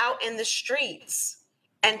went out in the streets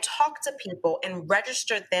and talked to people and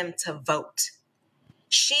registered them to vote.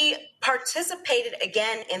 She participated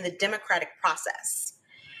again in the democratic process.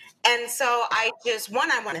 And so I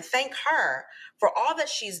want to thank her for all that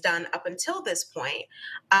she's done up until this point.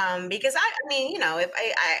 Because if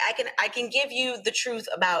I can give you the truth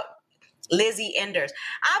about Lizzie Enders,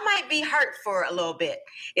 I might be hurt for a little bit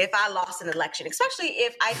if I lost an election, especially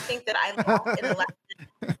if I think that I lost an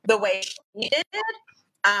election the way she did,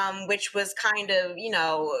 which was kind of,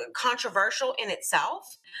 controversial in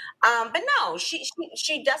itself. But no, she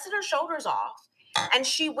dusted her shoulders off and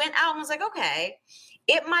she went out and was like, okay,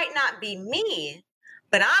 it might not be me,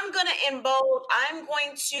 But I'm going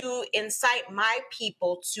to incite my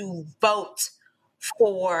people to vote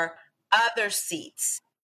for other seats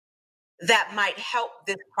that might help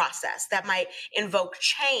this process, that might invoke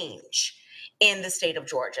change in the state of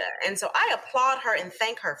Georgia. And so I applaud her and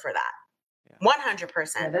thank her for that.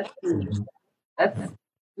 100%. Yeah, that's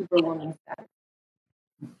superwoman stuff.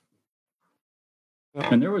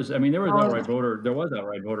 And there was outright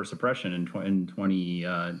voter suppression in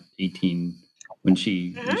 2018 when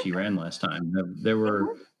she ran last time.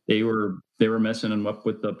 They were messing them up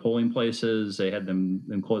with the polling places. They had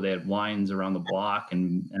them closed. They had lines around the block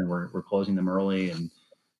and were closing them early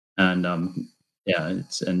and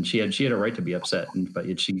she had a right to be upset,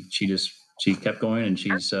 but she kept going, and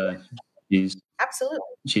she's absolutely,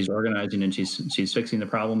 she's organizing, and she's fixing the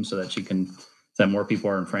problem so that more people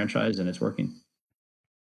are enfranchised, and it's working.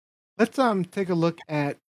 Let's take a look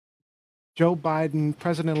at Joe Biden,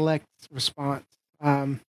 President-elect's response. I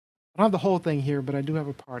don't have the whole thing here, but I do have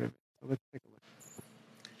a part of it. So let's take a look.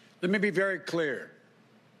 Let me be very clear.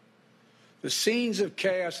 The scenes of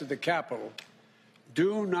chaos at the Capitol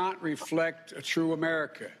do not reflect a true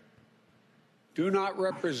America, do not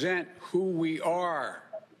represent who we are.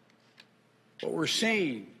 What we're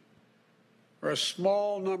seeing are a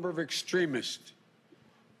small number of extremists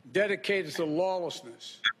dedicated to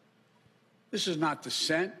lawlessness. This is not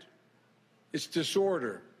dissent. It's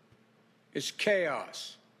disorder. It's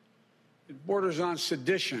chaos. It borders on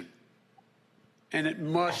sedition. And it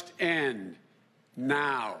must end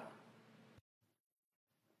now.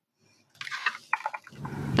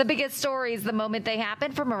 The biggest stories the moment they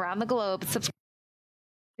happen from around the globe.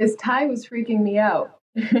 His tie was freaking me out.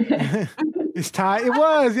 His tie? It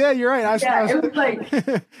was. Yeah, you're right. It was like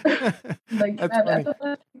That's funny.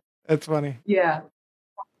 That's funny. Yeah.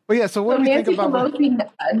 Well, yeah. So what do you think about Pelosi?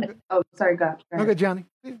 Oh, sorry. Go ahead. Okay, Johnny.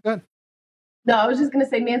 Go ahead. No, I was just going to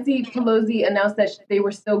say Nancy Pelosi announced that they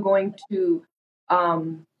were still going to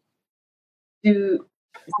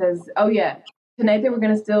tonight they were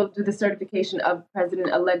going to still do the certification of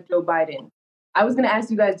President-elect Joe Biden. I was going to ask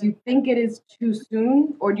you guys, do you think it is too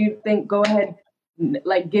soon, or do you think go ahead,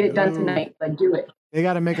 like get it done tonight, like do it? They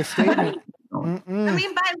got to make a statement. I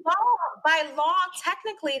mean, by law,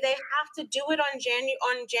 technically they have to do it on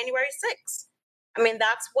January 6th. I mean,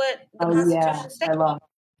 that's what the Constitution states.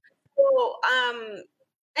 So,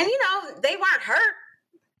 and they weren't hurt.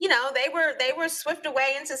 They were swift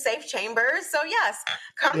away into safe chambers. So yes,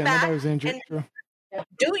 come back and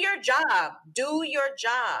do your job. Do your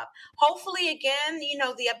job. Hopefully, again, the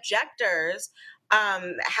objectors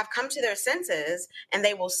have come to their senses and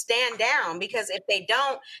they will stand down, because if they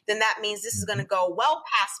don't, then that means this is going to go well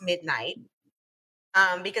past midnight.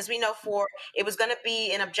 Because we know it was going to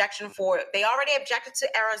be an objection they already objected to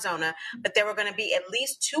Arizona, but there were going to be at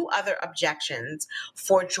least 2 other objections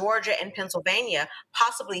for Georgia and Pennsylvania,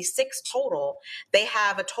 possibly 6 total. They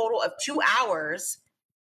have a total of 2 hours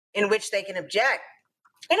in which they can object.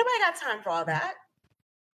 Ain't nobody got time for all that.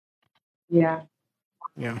 Yeah.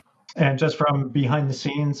 Yeah. And just from behind the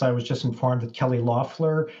scenes, I was just informed that Kelly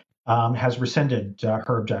Loeffler has rescinded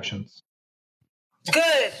her objections.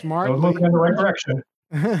 Good. Smartly. So moving in the right direction.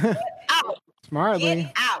 Out. Smartly.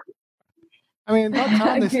 Get out. I mean, about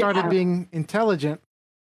time they started being intelligent.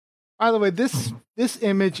 By the way, this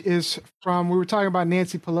image is from, we were talking about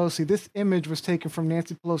Nancy Pelosi. This image was taken from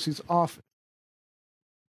Nancy Pelosi's office.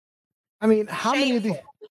 I mean, how many of these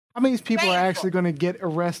people are actually going to get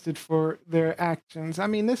arrested for their actions? I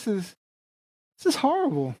mean, this is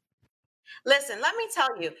horrible. Listen, let me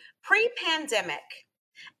tell you, pre-pandemic,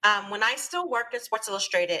 when I still worked at Sports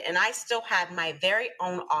Illustrated and I still had my very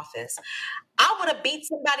own office, I would have beat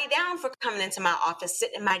somebody down for coming into my office,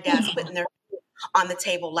 sitting at my desk, putting their feet on the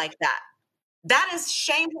table like that. That is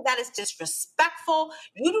shameful. That is disrespectful.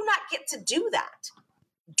 You do not get to do that.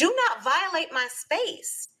 Do not violate my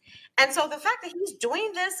space. And so the fact that he's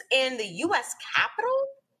doing this in the U.S. Capitol,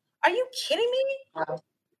 are you kidding me?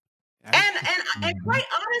 And quite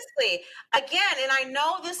honestly, again, and I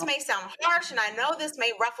know this may sound harsh, and I know this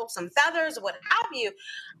may ruffle some feathers or what have you,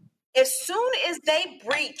 as soon as they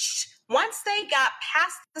once they got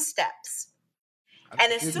past the steps,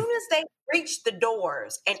 and as soon as they breached the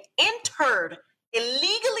doors and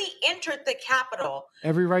illegally entered the Capitol.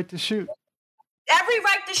 Every right to shoot.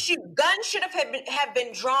 Guns should have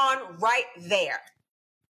been drawn right there,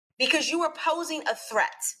 because you were posing a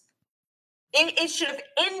threat. It should have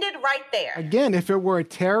ended right there. Again, if it were a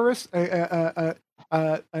terrorist, an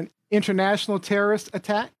international terrorist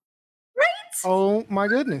attack, right? Oh my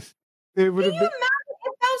goodness! It would have been. Imagine if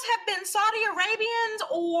those have been Saudi Arabians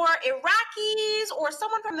or Iraqis or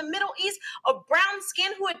someone from the Middle East of brown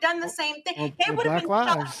skin who had done the same thing, they would have Black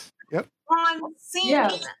been shot lives. Yep. on scene.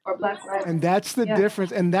 Yeah, or Black lives. And that's the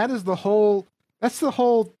difference. And that is the whole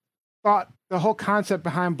thought, the whole concept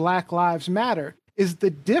behind Black Lives Matter is the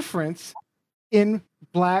difference in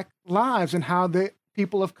Black lives and how the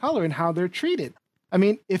people of color and how they're treated. I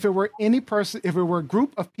mean, if it were any person, if it were a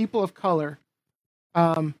group of people of color,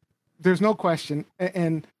 there's no question,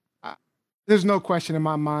 and there's no question in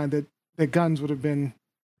my mind that the guns would have been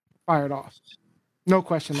fired off. No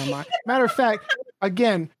question in my mind. Matter of fact,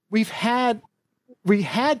 again, we had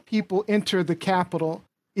people enter the Capitol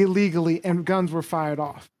illegally and guns were fired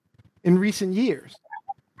off in recent years,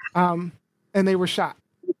 and they were shot.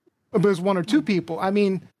 But there's one or two people. I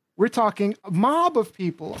mean, we're talking a mob of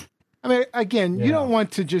people. I mean, again, you don't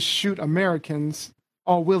want to just shoot Americans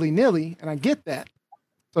all willy-nilly, and I get that.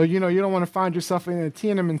 So, you don't want to find yourself in a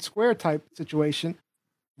Tiananmen Square type situation.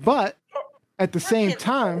 But at the same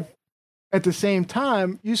time,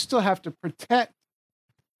 you still have to protect.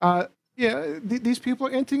 These people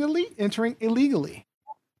are entering illegally.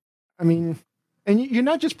 I mean, and you're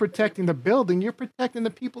not just protecting the building; you're protecting the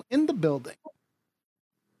people in the building.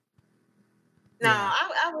 No,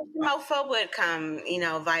 I wish the mofo would come,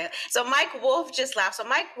 via. So Mike Wolf just left. So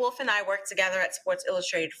Mike Wolf and I worked together at Sports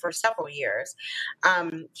Illustrated for several years.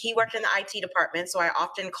 He worked in the IT department, so I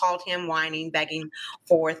often called him whining, begging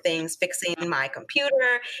for things, fixing my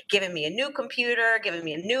computer, giving me a new computer, giving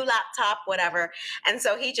me a new laptop, whatever. And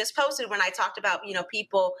so he just posted when I talked about,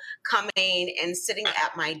 people coming and sitting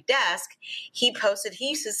at my desk, he posted he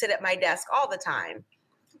used to sit at my desk all the time.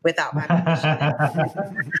 Without my permission.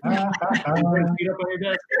 I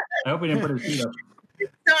hope we didn't put his feet up.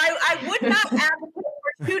 So I would not advocate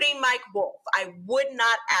for shooting Mike Wolf. I would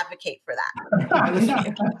not advocate for that.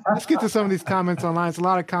 Let's get to some of these comments online. It's a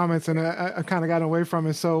lot of comments, and I kind of got away from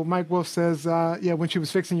it. So Mike Wolf says, when she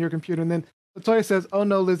was fixing your computer. And then Latoya says, oh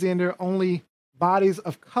no, Lizzie, and there only bodies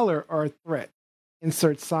of color are a threat.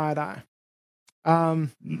 Insert side eye.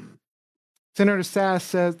 Senator Sass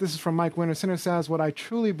says, this is from Mike Winter. Senator Sass, what I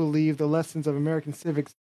truly believe the lessons of American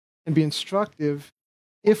civics can be instructive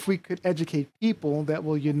if we could educate people that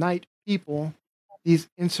will unite people. These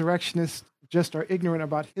insurrectionists just are ignorant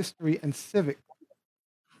about history and civics.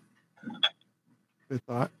 Good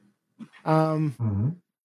thought.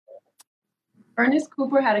 Ernest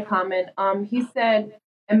Cooper had a comment. He said,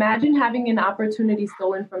 imagine having an opportunity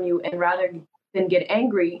stolen from you and rather than get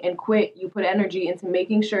angry and quit, you put energy into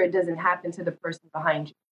making sure it doesn't happen to the person behind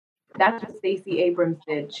you. That's what Stacey Abrams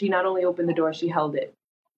did. She not only opened the door, she held it.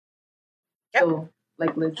 Yep. So,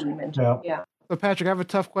 like Lizzie mentioned, yeah. So, Patrick, I have a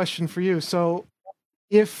tough question for you. So,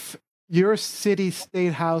 if your city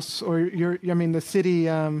state house or the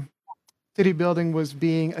city building was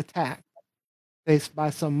being attacked by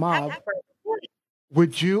some mob,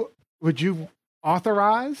 would you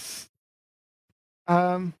authorize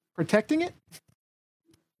protecting it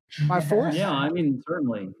by force? Yeah, I mean,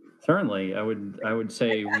 certainly, I would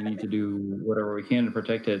say we need to do whatever we can to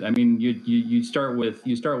protect it. I mean, you start with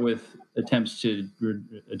attempts to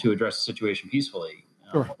address the situation peacefully.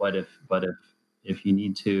 Sure. But if you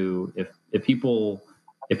need to, if people's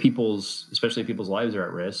lives are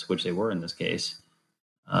at risk, which they were in this case,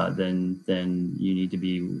 then you need to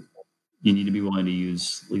be willing to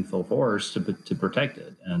use lethal force to protect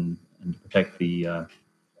it and to protect the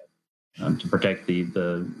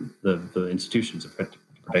institutions, to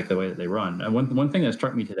protect the way that they run. And one thing that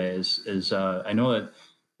struck me today is I know that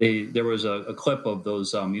there was a clip of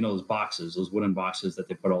those those boxes, those wooden boxes that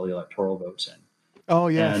they put all the electoral votes in. Oh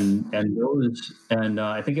yes, and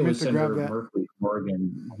I think it was Senator Murphy from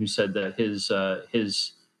Oregon who said that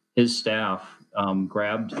his staff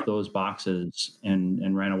grabbed those boxes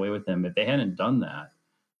and ran away with them. If they hadn't done that,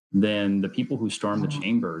 then the people who stormed the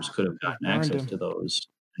chambers could have gotten access to those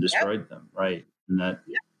and destroyed them, right? And that,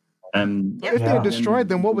 if they had destroyed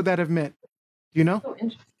them, what would that have meant? Do you know?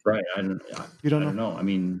 Right, I don't know. I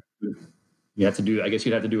mean, you have to do. I guess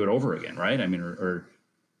you'd have to do it over again, right? I mean, or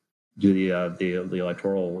do the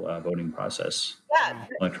electoral voting process. Yeah,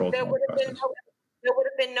 there would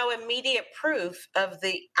have been no immediate proof of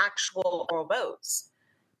the actual oral votes,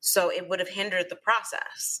 so it would have hindered the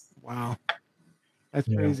process. Wow, that's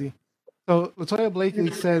crazy. So Latoya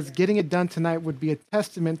Blakely says getting it done tonight would be a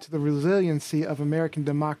testament to the resiliency of American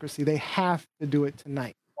democracy. They have to do it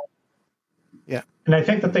tonight. Yeah. And I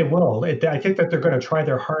think that they will. I think that they're going to try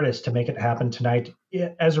their hardest to make it happen tonight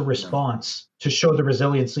as a response to show the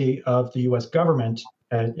resiliency of the U.S. government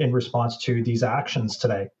in response to these actions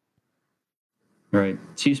today. Right.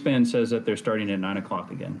 C-SPAN says that they're starting at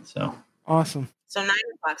 9:00 again. So. Awesome. So 9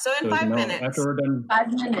 o'clock. So in So, 5 minutes. after we're done,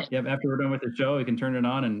 5 minutes. yep, after we're done with the show, you can turn it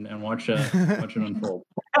on and watch it unfold.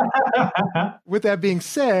 With that being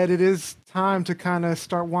said, it is time to kind of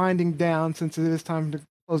start winding down since it is time to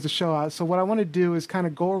close the show out. So what I want to do is kind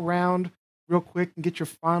of go around real quick and get your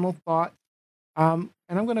final thoughts. And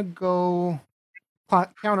I'm going to go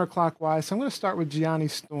counterclockwise. So I'm going to start with Gianni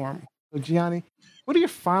Storm. So Gianni, what are your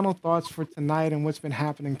final thoughts for tonight and what's been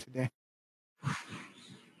happening today?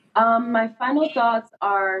 My final thoughts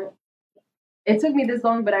are, it took me this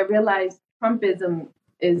long, but I realized Trumpism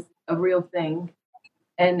is a real thing.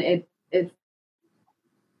 And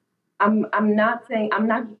I'm not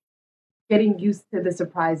getting used to the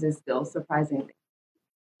surprises still, surprisingly.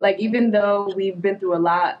 Like, even though we've been through a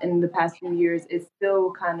lot in the past few years, it's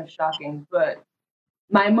still kind of shocking. But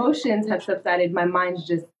my emotions have subsided. My mind's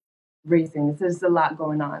just racing. So there's a lot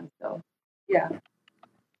going on. So, yeah.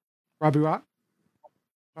 Robbie Rock,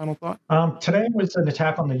 final thought? Today was an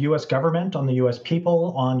attack on the U.S. government, on the U.S.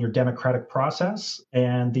 people, on your democratic process.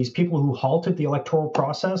 And these people who halted the electoral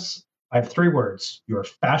process, I have 3 words. You're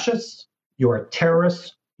fascists, you're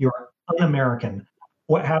terrorists, you're un-American.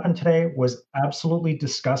 What happened today was absolutely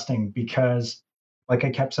disgusting because, like I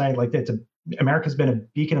kept saying, America's been a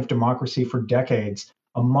beacon of democracy for decades,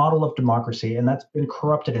 a model of democracy, and that's been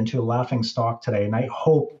corrupted into a laughing stock today. And I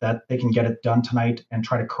hope that they can get it done tonight and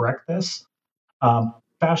try to correct this.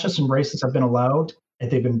 Fascists and racists have been allowed,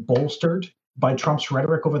 and they've been bolstered by Trump's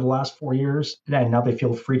rhetoric over the last 4 years, and now they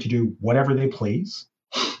feel free to do whatever they please.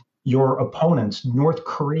 Your opponents, North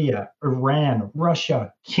Korea, Iran,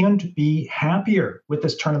 Russia, can't be happier with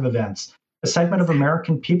this turn of events. A segment of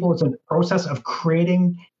American people is in the process of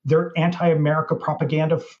creating their anti-America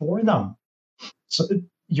propaganda for them. So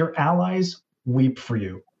your allies weep for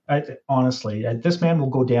you. Honestly, this man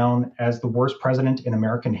will go down as the worst president in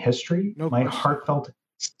American history. No My question. heartfelt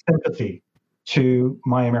sympathy to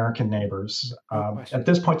my American neighbors. At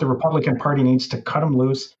this point, the Republican Party needs to cut him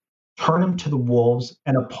loose, turn him to the wolves,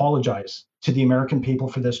 and apologize to the American people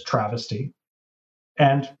for this travesty.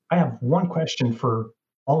 And I have one question for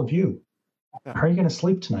all of you. How are you going to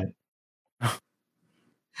sleep tonight?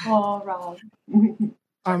 Oh, Rob.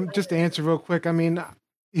 Just to answer real quick, I mean,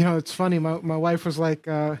 it's funny. My wife was like,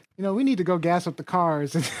 we need to go gas up the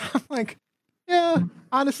cars. And I'm like, yeah,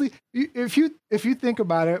 honestly, if you think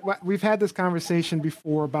about it, we've had this conversation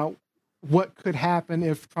before about what could happen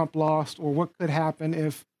if Trump lost or what could happen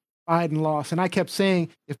if Biden lost. And I kept saying,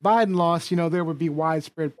 if Biden lost, there would be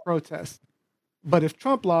widespread protests. But if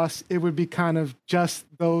Trump lost, it would be kind of just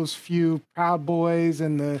those few Proud Boys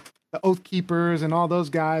and the Oath Keepers and all those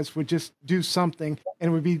guys would just do something, and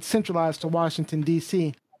it would be centralized to Washington,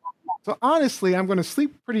 D.C. So honestly, I'm going to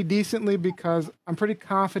sleep pretty decently because I'm pretty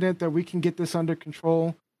confident that we can get this under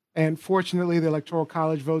control. And fortunately, the Electoral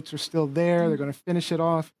College votes are still there. They're going to finish it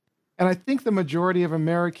off. And I think the majority of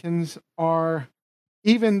Americans are,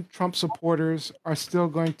 even Trump supporters, are still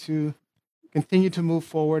going to continue to move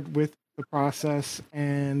forward with the process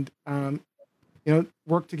and,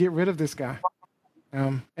 work to get rid of this guy.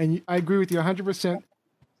 And I agree with you 100%.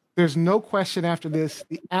 There's no question after this,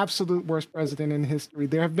 the absolute worst president in history.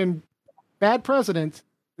 There have been bad presidents.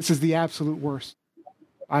 This is the absolute worst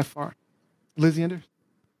by far. Lizzie Anders?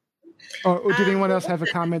 Or did anyone else have a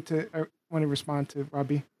comment or want to respond to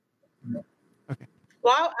Robbie? Okay.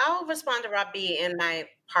 Well, I'll respond to Robbie in my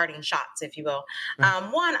parting shots, if you will.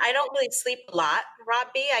 One, I don't really sleep a lot,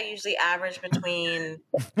 Robbie. I usually average between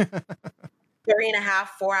 3.5,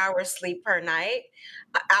 4 hours sleep per night,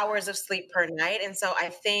 hours of sleep per night. And so I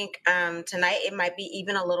think tonight it might be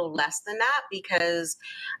even a little less than that because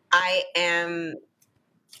I am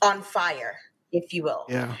on fire, if you will.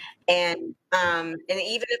 Yeah. And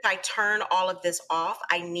even if I turn all of this off,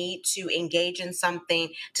 I need to engage in something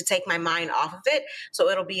to take my mind off of it. So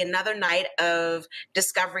it'll be another night of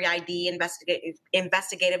Discovery ID,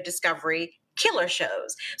 investigative discovery, killer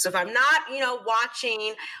shows. So if I'm not,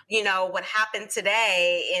 watching, what happened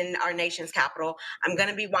today in our nation's capital, I'm going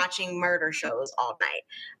to be watching murder shows all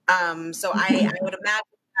night. So I would imagine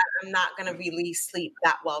I'm not going to really sleep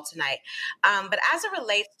that well tonight. But as it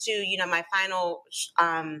relates to, my final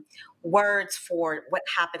words for what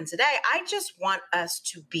happened today, I just want us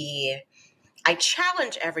to I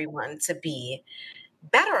challenge everyone to be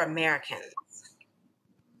better Americans.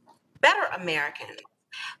 Better Americans.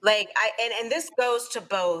 And this goes to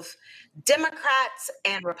both Democrats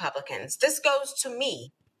and Republicans. This goes to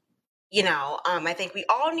me. I think we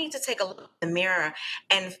all need to take a look in the mirror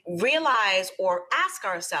and realize or ask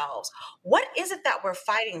ourselves, what is it that we're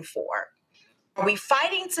fighting for? Are we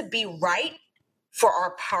fighting to be right for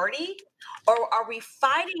our party, or are we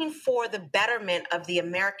fighting for the betterment of the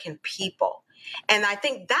American people? And I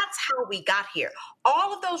think that's how we got here.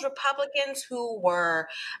 All of those Republicans who were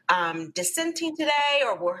dissenting today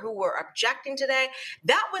or who were objecting today,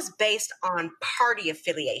 that was based on party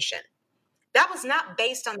affiliation. That was not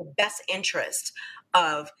based on the best interest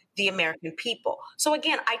of the American people. So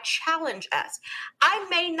again, I challenge us. I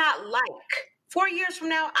may not like 4 years from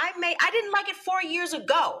now. I didn't like it 4 years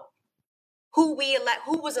ago. Who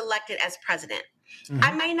was elected as president. Mm-hmm.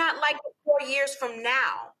 I may not like it 4 years from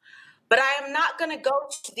now, but I am not going to go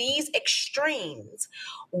to these extremes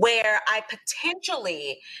where I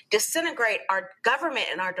potentially disintegrate our government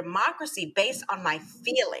and our democracy based on my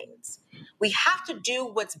feelings. We have to do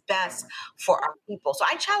what's best for our people. So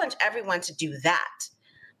I challenge everyone to do that.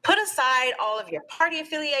 Put aside all of your party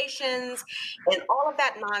affiliations and all of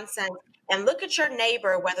that nonsense and look at your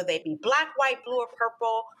neighbor, whether they be black, white, blue, or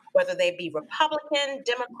purple, whether they be Republican,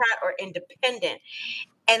 Democrat, or independent,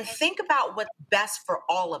 and think about what's best for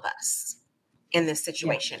all of us in this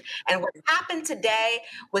situation. Yeah. And what happened today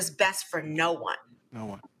was best for no one. No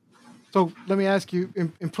one. So let me ask you,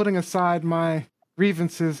 in putting aside my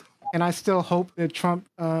grievances, can I still hope that Trump,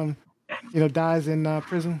 dies in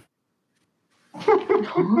prison?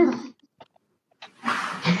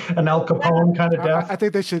 An Al Capone kind of death? I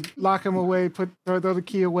think they should lock him away, throw the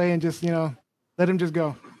key away, and just, let him just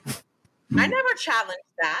go. I never challenged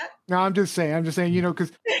that. No, I'm just saying,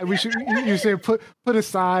 because we should. You say put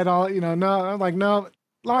aside all, No, I'm like, no,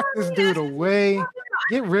 lock this dude away,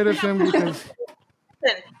 get rid of him because.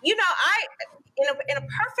 Listen, in a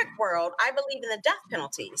perfect world, I believe in the death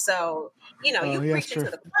penalty. So you preach it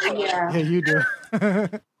to the choir. Yeah, you do.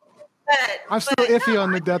 But I'm still iffy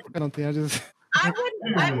on the death penalty. I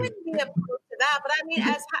wouldn't be opposed to that, but I mean,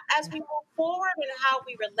 as we move forward in how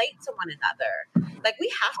we relate to one another, like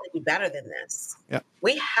we have to do better than this. Yeah,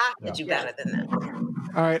 we have to do better than this.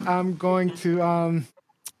 All right, I'm going to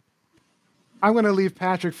leave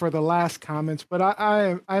Patrick for the last comments, but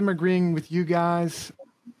I'm agreeing with you guys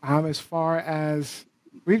as far as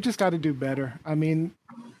we've just got to do better. I mean,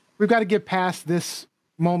 we've got to get past this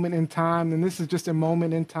moment in time, and this is just a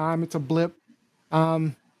moment in time. It's a blip.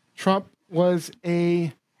 Trump was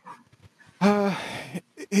he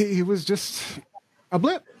was just a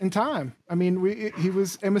blip in time. I mean, he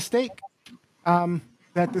was a mistake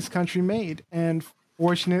that this country made. And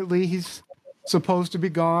fortunately, he's supposed to be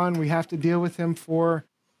gone. We have to deal with him for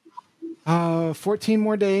 14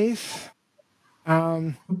 more days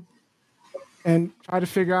and try to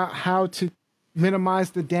figure out how to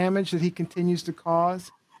minimize the damage that he continues to cause.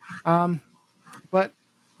 But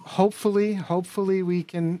hopefully we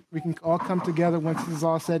can all come together once this is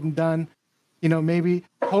all said and done. Maybe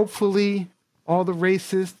hopefully all the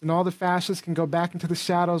racists and all the fascists can go back into the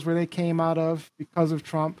shadows where they came out of because of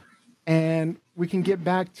Trump, and we can get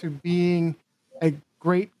back to being a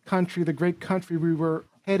great country, the great country we were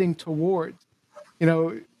heading towards.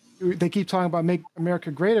 They keep talking about make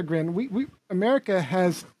America great again. America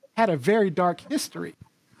has had a very dark history.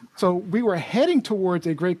 So we were heading towards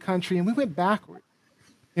a great country and we went backwards.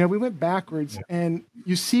 We went backwards, and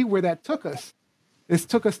you see where that took us. This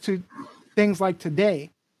took us to things like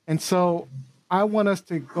today. And so I want us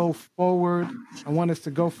to go forward. I want us to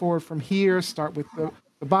go forward from here, start with the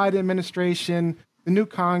Biden administration, the new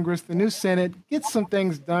Congress, the new Senate, get some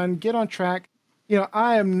things done, get on track.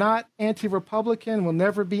 I am not anti-Republican, will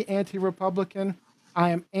never be anti-Republican.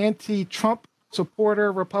 I am anti-Trump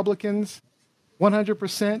supporter Republicans,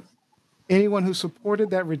 100%. Anyone who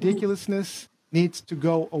supported that ridiculousness needs to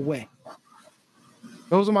go away.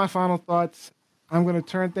 Those are my final thoughts. I'm going to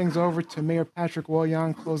turn things over to Mayor Patrick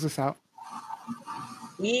Wojahn. Close this out.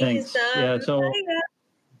 Thanks. Yeah, so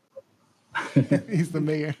he's the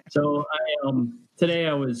mayor. So today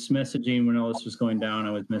I was messaging when all this was going down.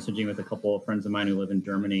 I was messaging with a couple of friends of mine who live in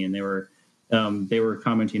Germany, and they were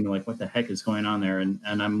commenting like, "What the heck is going on there?" And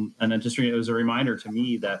it was a reminder to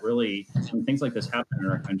me that really when things like this happen in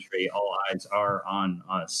our country, all eyes are on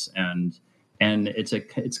us, and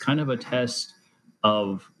it's kind of a test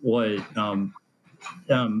of what.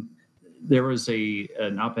 There was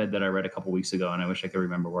an op-ed that I read a couple weeks ago, and I wish I could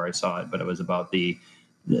remember where I saw it, but it was about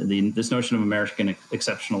this notion of American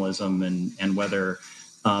exceptionalism and whether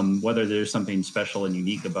there's something special and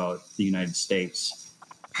unique about the United States.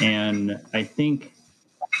 And I think,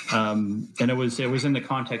 and it was in the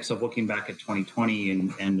context of looking back at 2020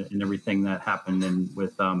 and everything that happened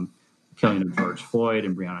with killing of George Floyd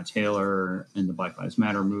and Breonna Taylor and the Black Lives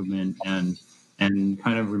Matter movement, and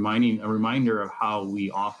kind of a reminder of how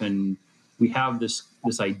we have this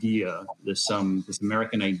idea, this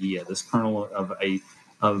American idea, this kernel of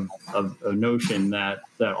a notion that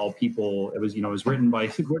all people, it was written by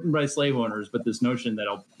slave owners, but this notion that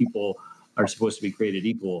all people are supposed to be created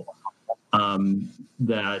equal,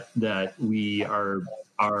 that we are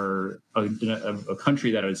a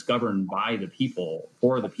country that is governed by the people,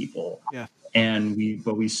 for the people. Yeah. And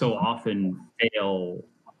we so often fail.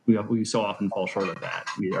 We so often fall short of that.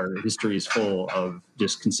 Our history is full of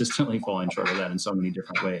just consistently falling short of that in so many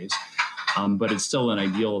different ways. But it's still an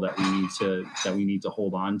ideal that we need to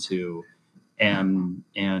hold on to, and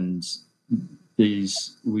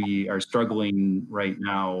we are struggling right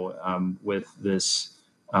now with this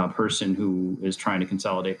person who is trying to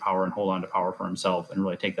consolidate power and hold on to power for himself and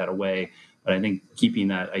really take that away. But I think keeping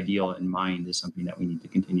that ideal in mind is something that we need to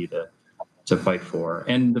continue to fight for.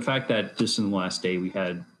 And the fact that just in the last day we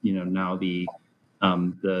had, now the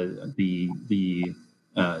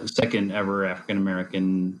second ever African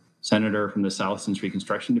American senator from the South since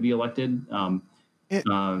Reconstruction to be elected.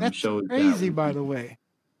 That's shows crazy, that by the way.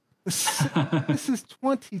 This is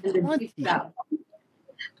 2020.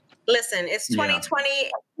 Listen, it's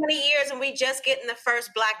 2020, 20 years, and we just getting the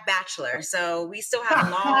first Black bachelor. So we still have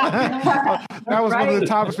a long. That was one of the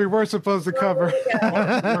topics we were supposed to cover.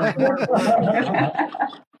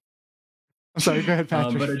 I'm sorry, go ahead,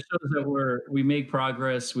 Patrick. But it shows that we make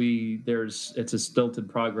progress. It's a stilted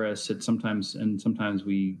progress. Sometimes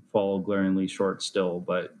we fall glaringly short still,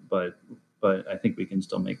 but I think we can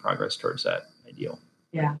still make progress towards that ideal.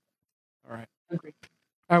 Yeah. All right. Agree.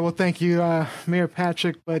 All right. Well, thank you, Mayor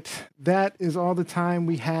Patrick. But that is all the time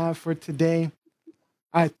we have for today.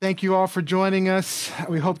 I thank you all for joining us.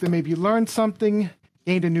 We hope that maybe you learned something,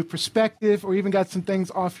 gained a new perspective, or even got some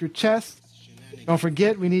things off your chest. Don't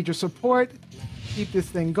forget, we need your support. Keep this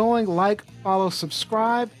thing going. Like, follow,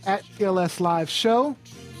 subscribe at TLS Live Show.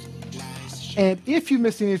 And if you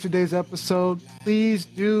missed any of today's episode, please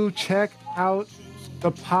do check out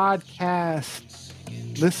the podcast.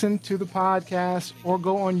 Listen to the podcast or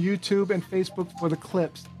go on YouTube and Facebook for the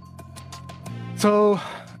clips. So,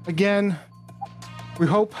 again, we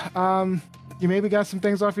hope you maybe got some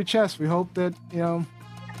things off your chest. We hope that,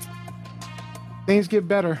 things get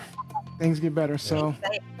better. Things get better. So,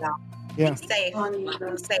 be safe.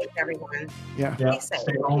 Be safe, everyone. Yeah. Be safe.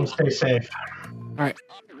 Stay home, stay safe. All right.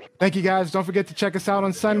 Thank you, guys. Don't forget to check us out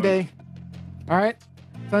on Sunday. All right.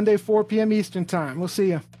 Sunday, 4 p.m. Eastern time. We'll see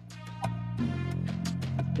you.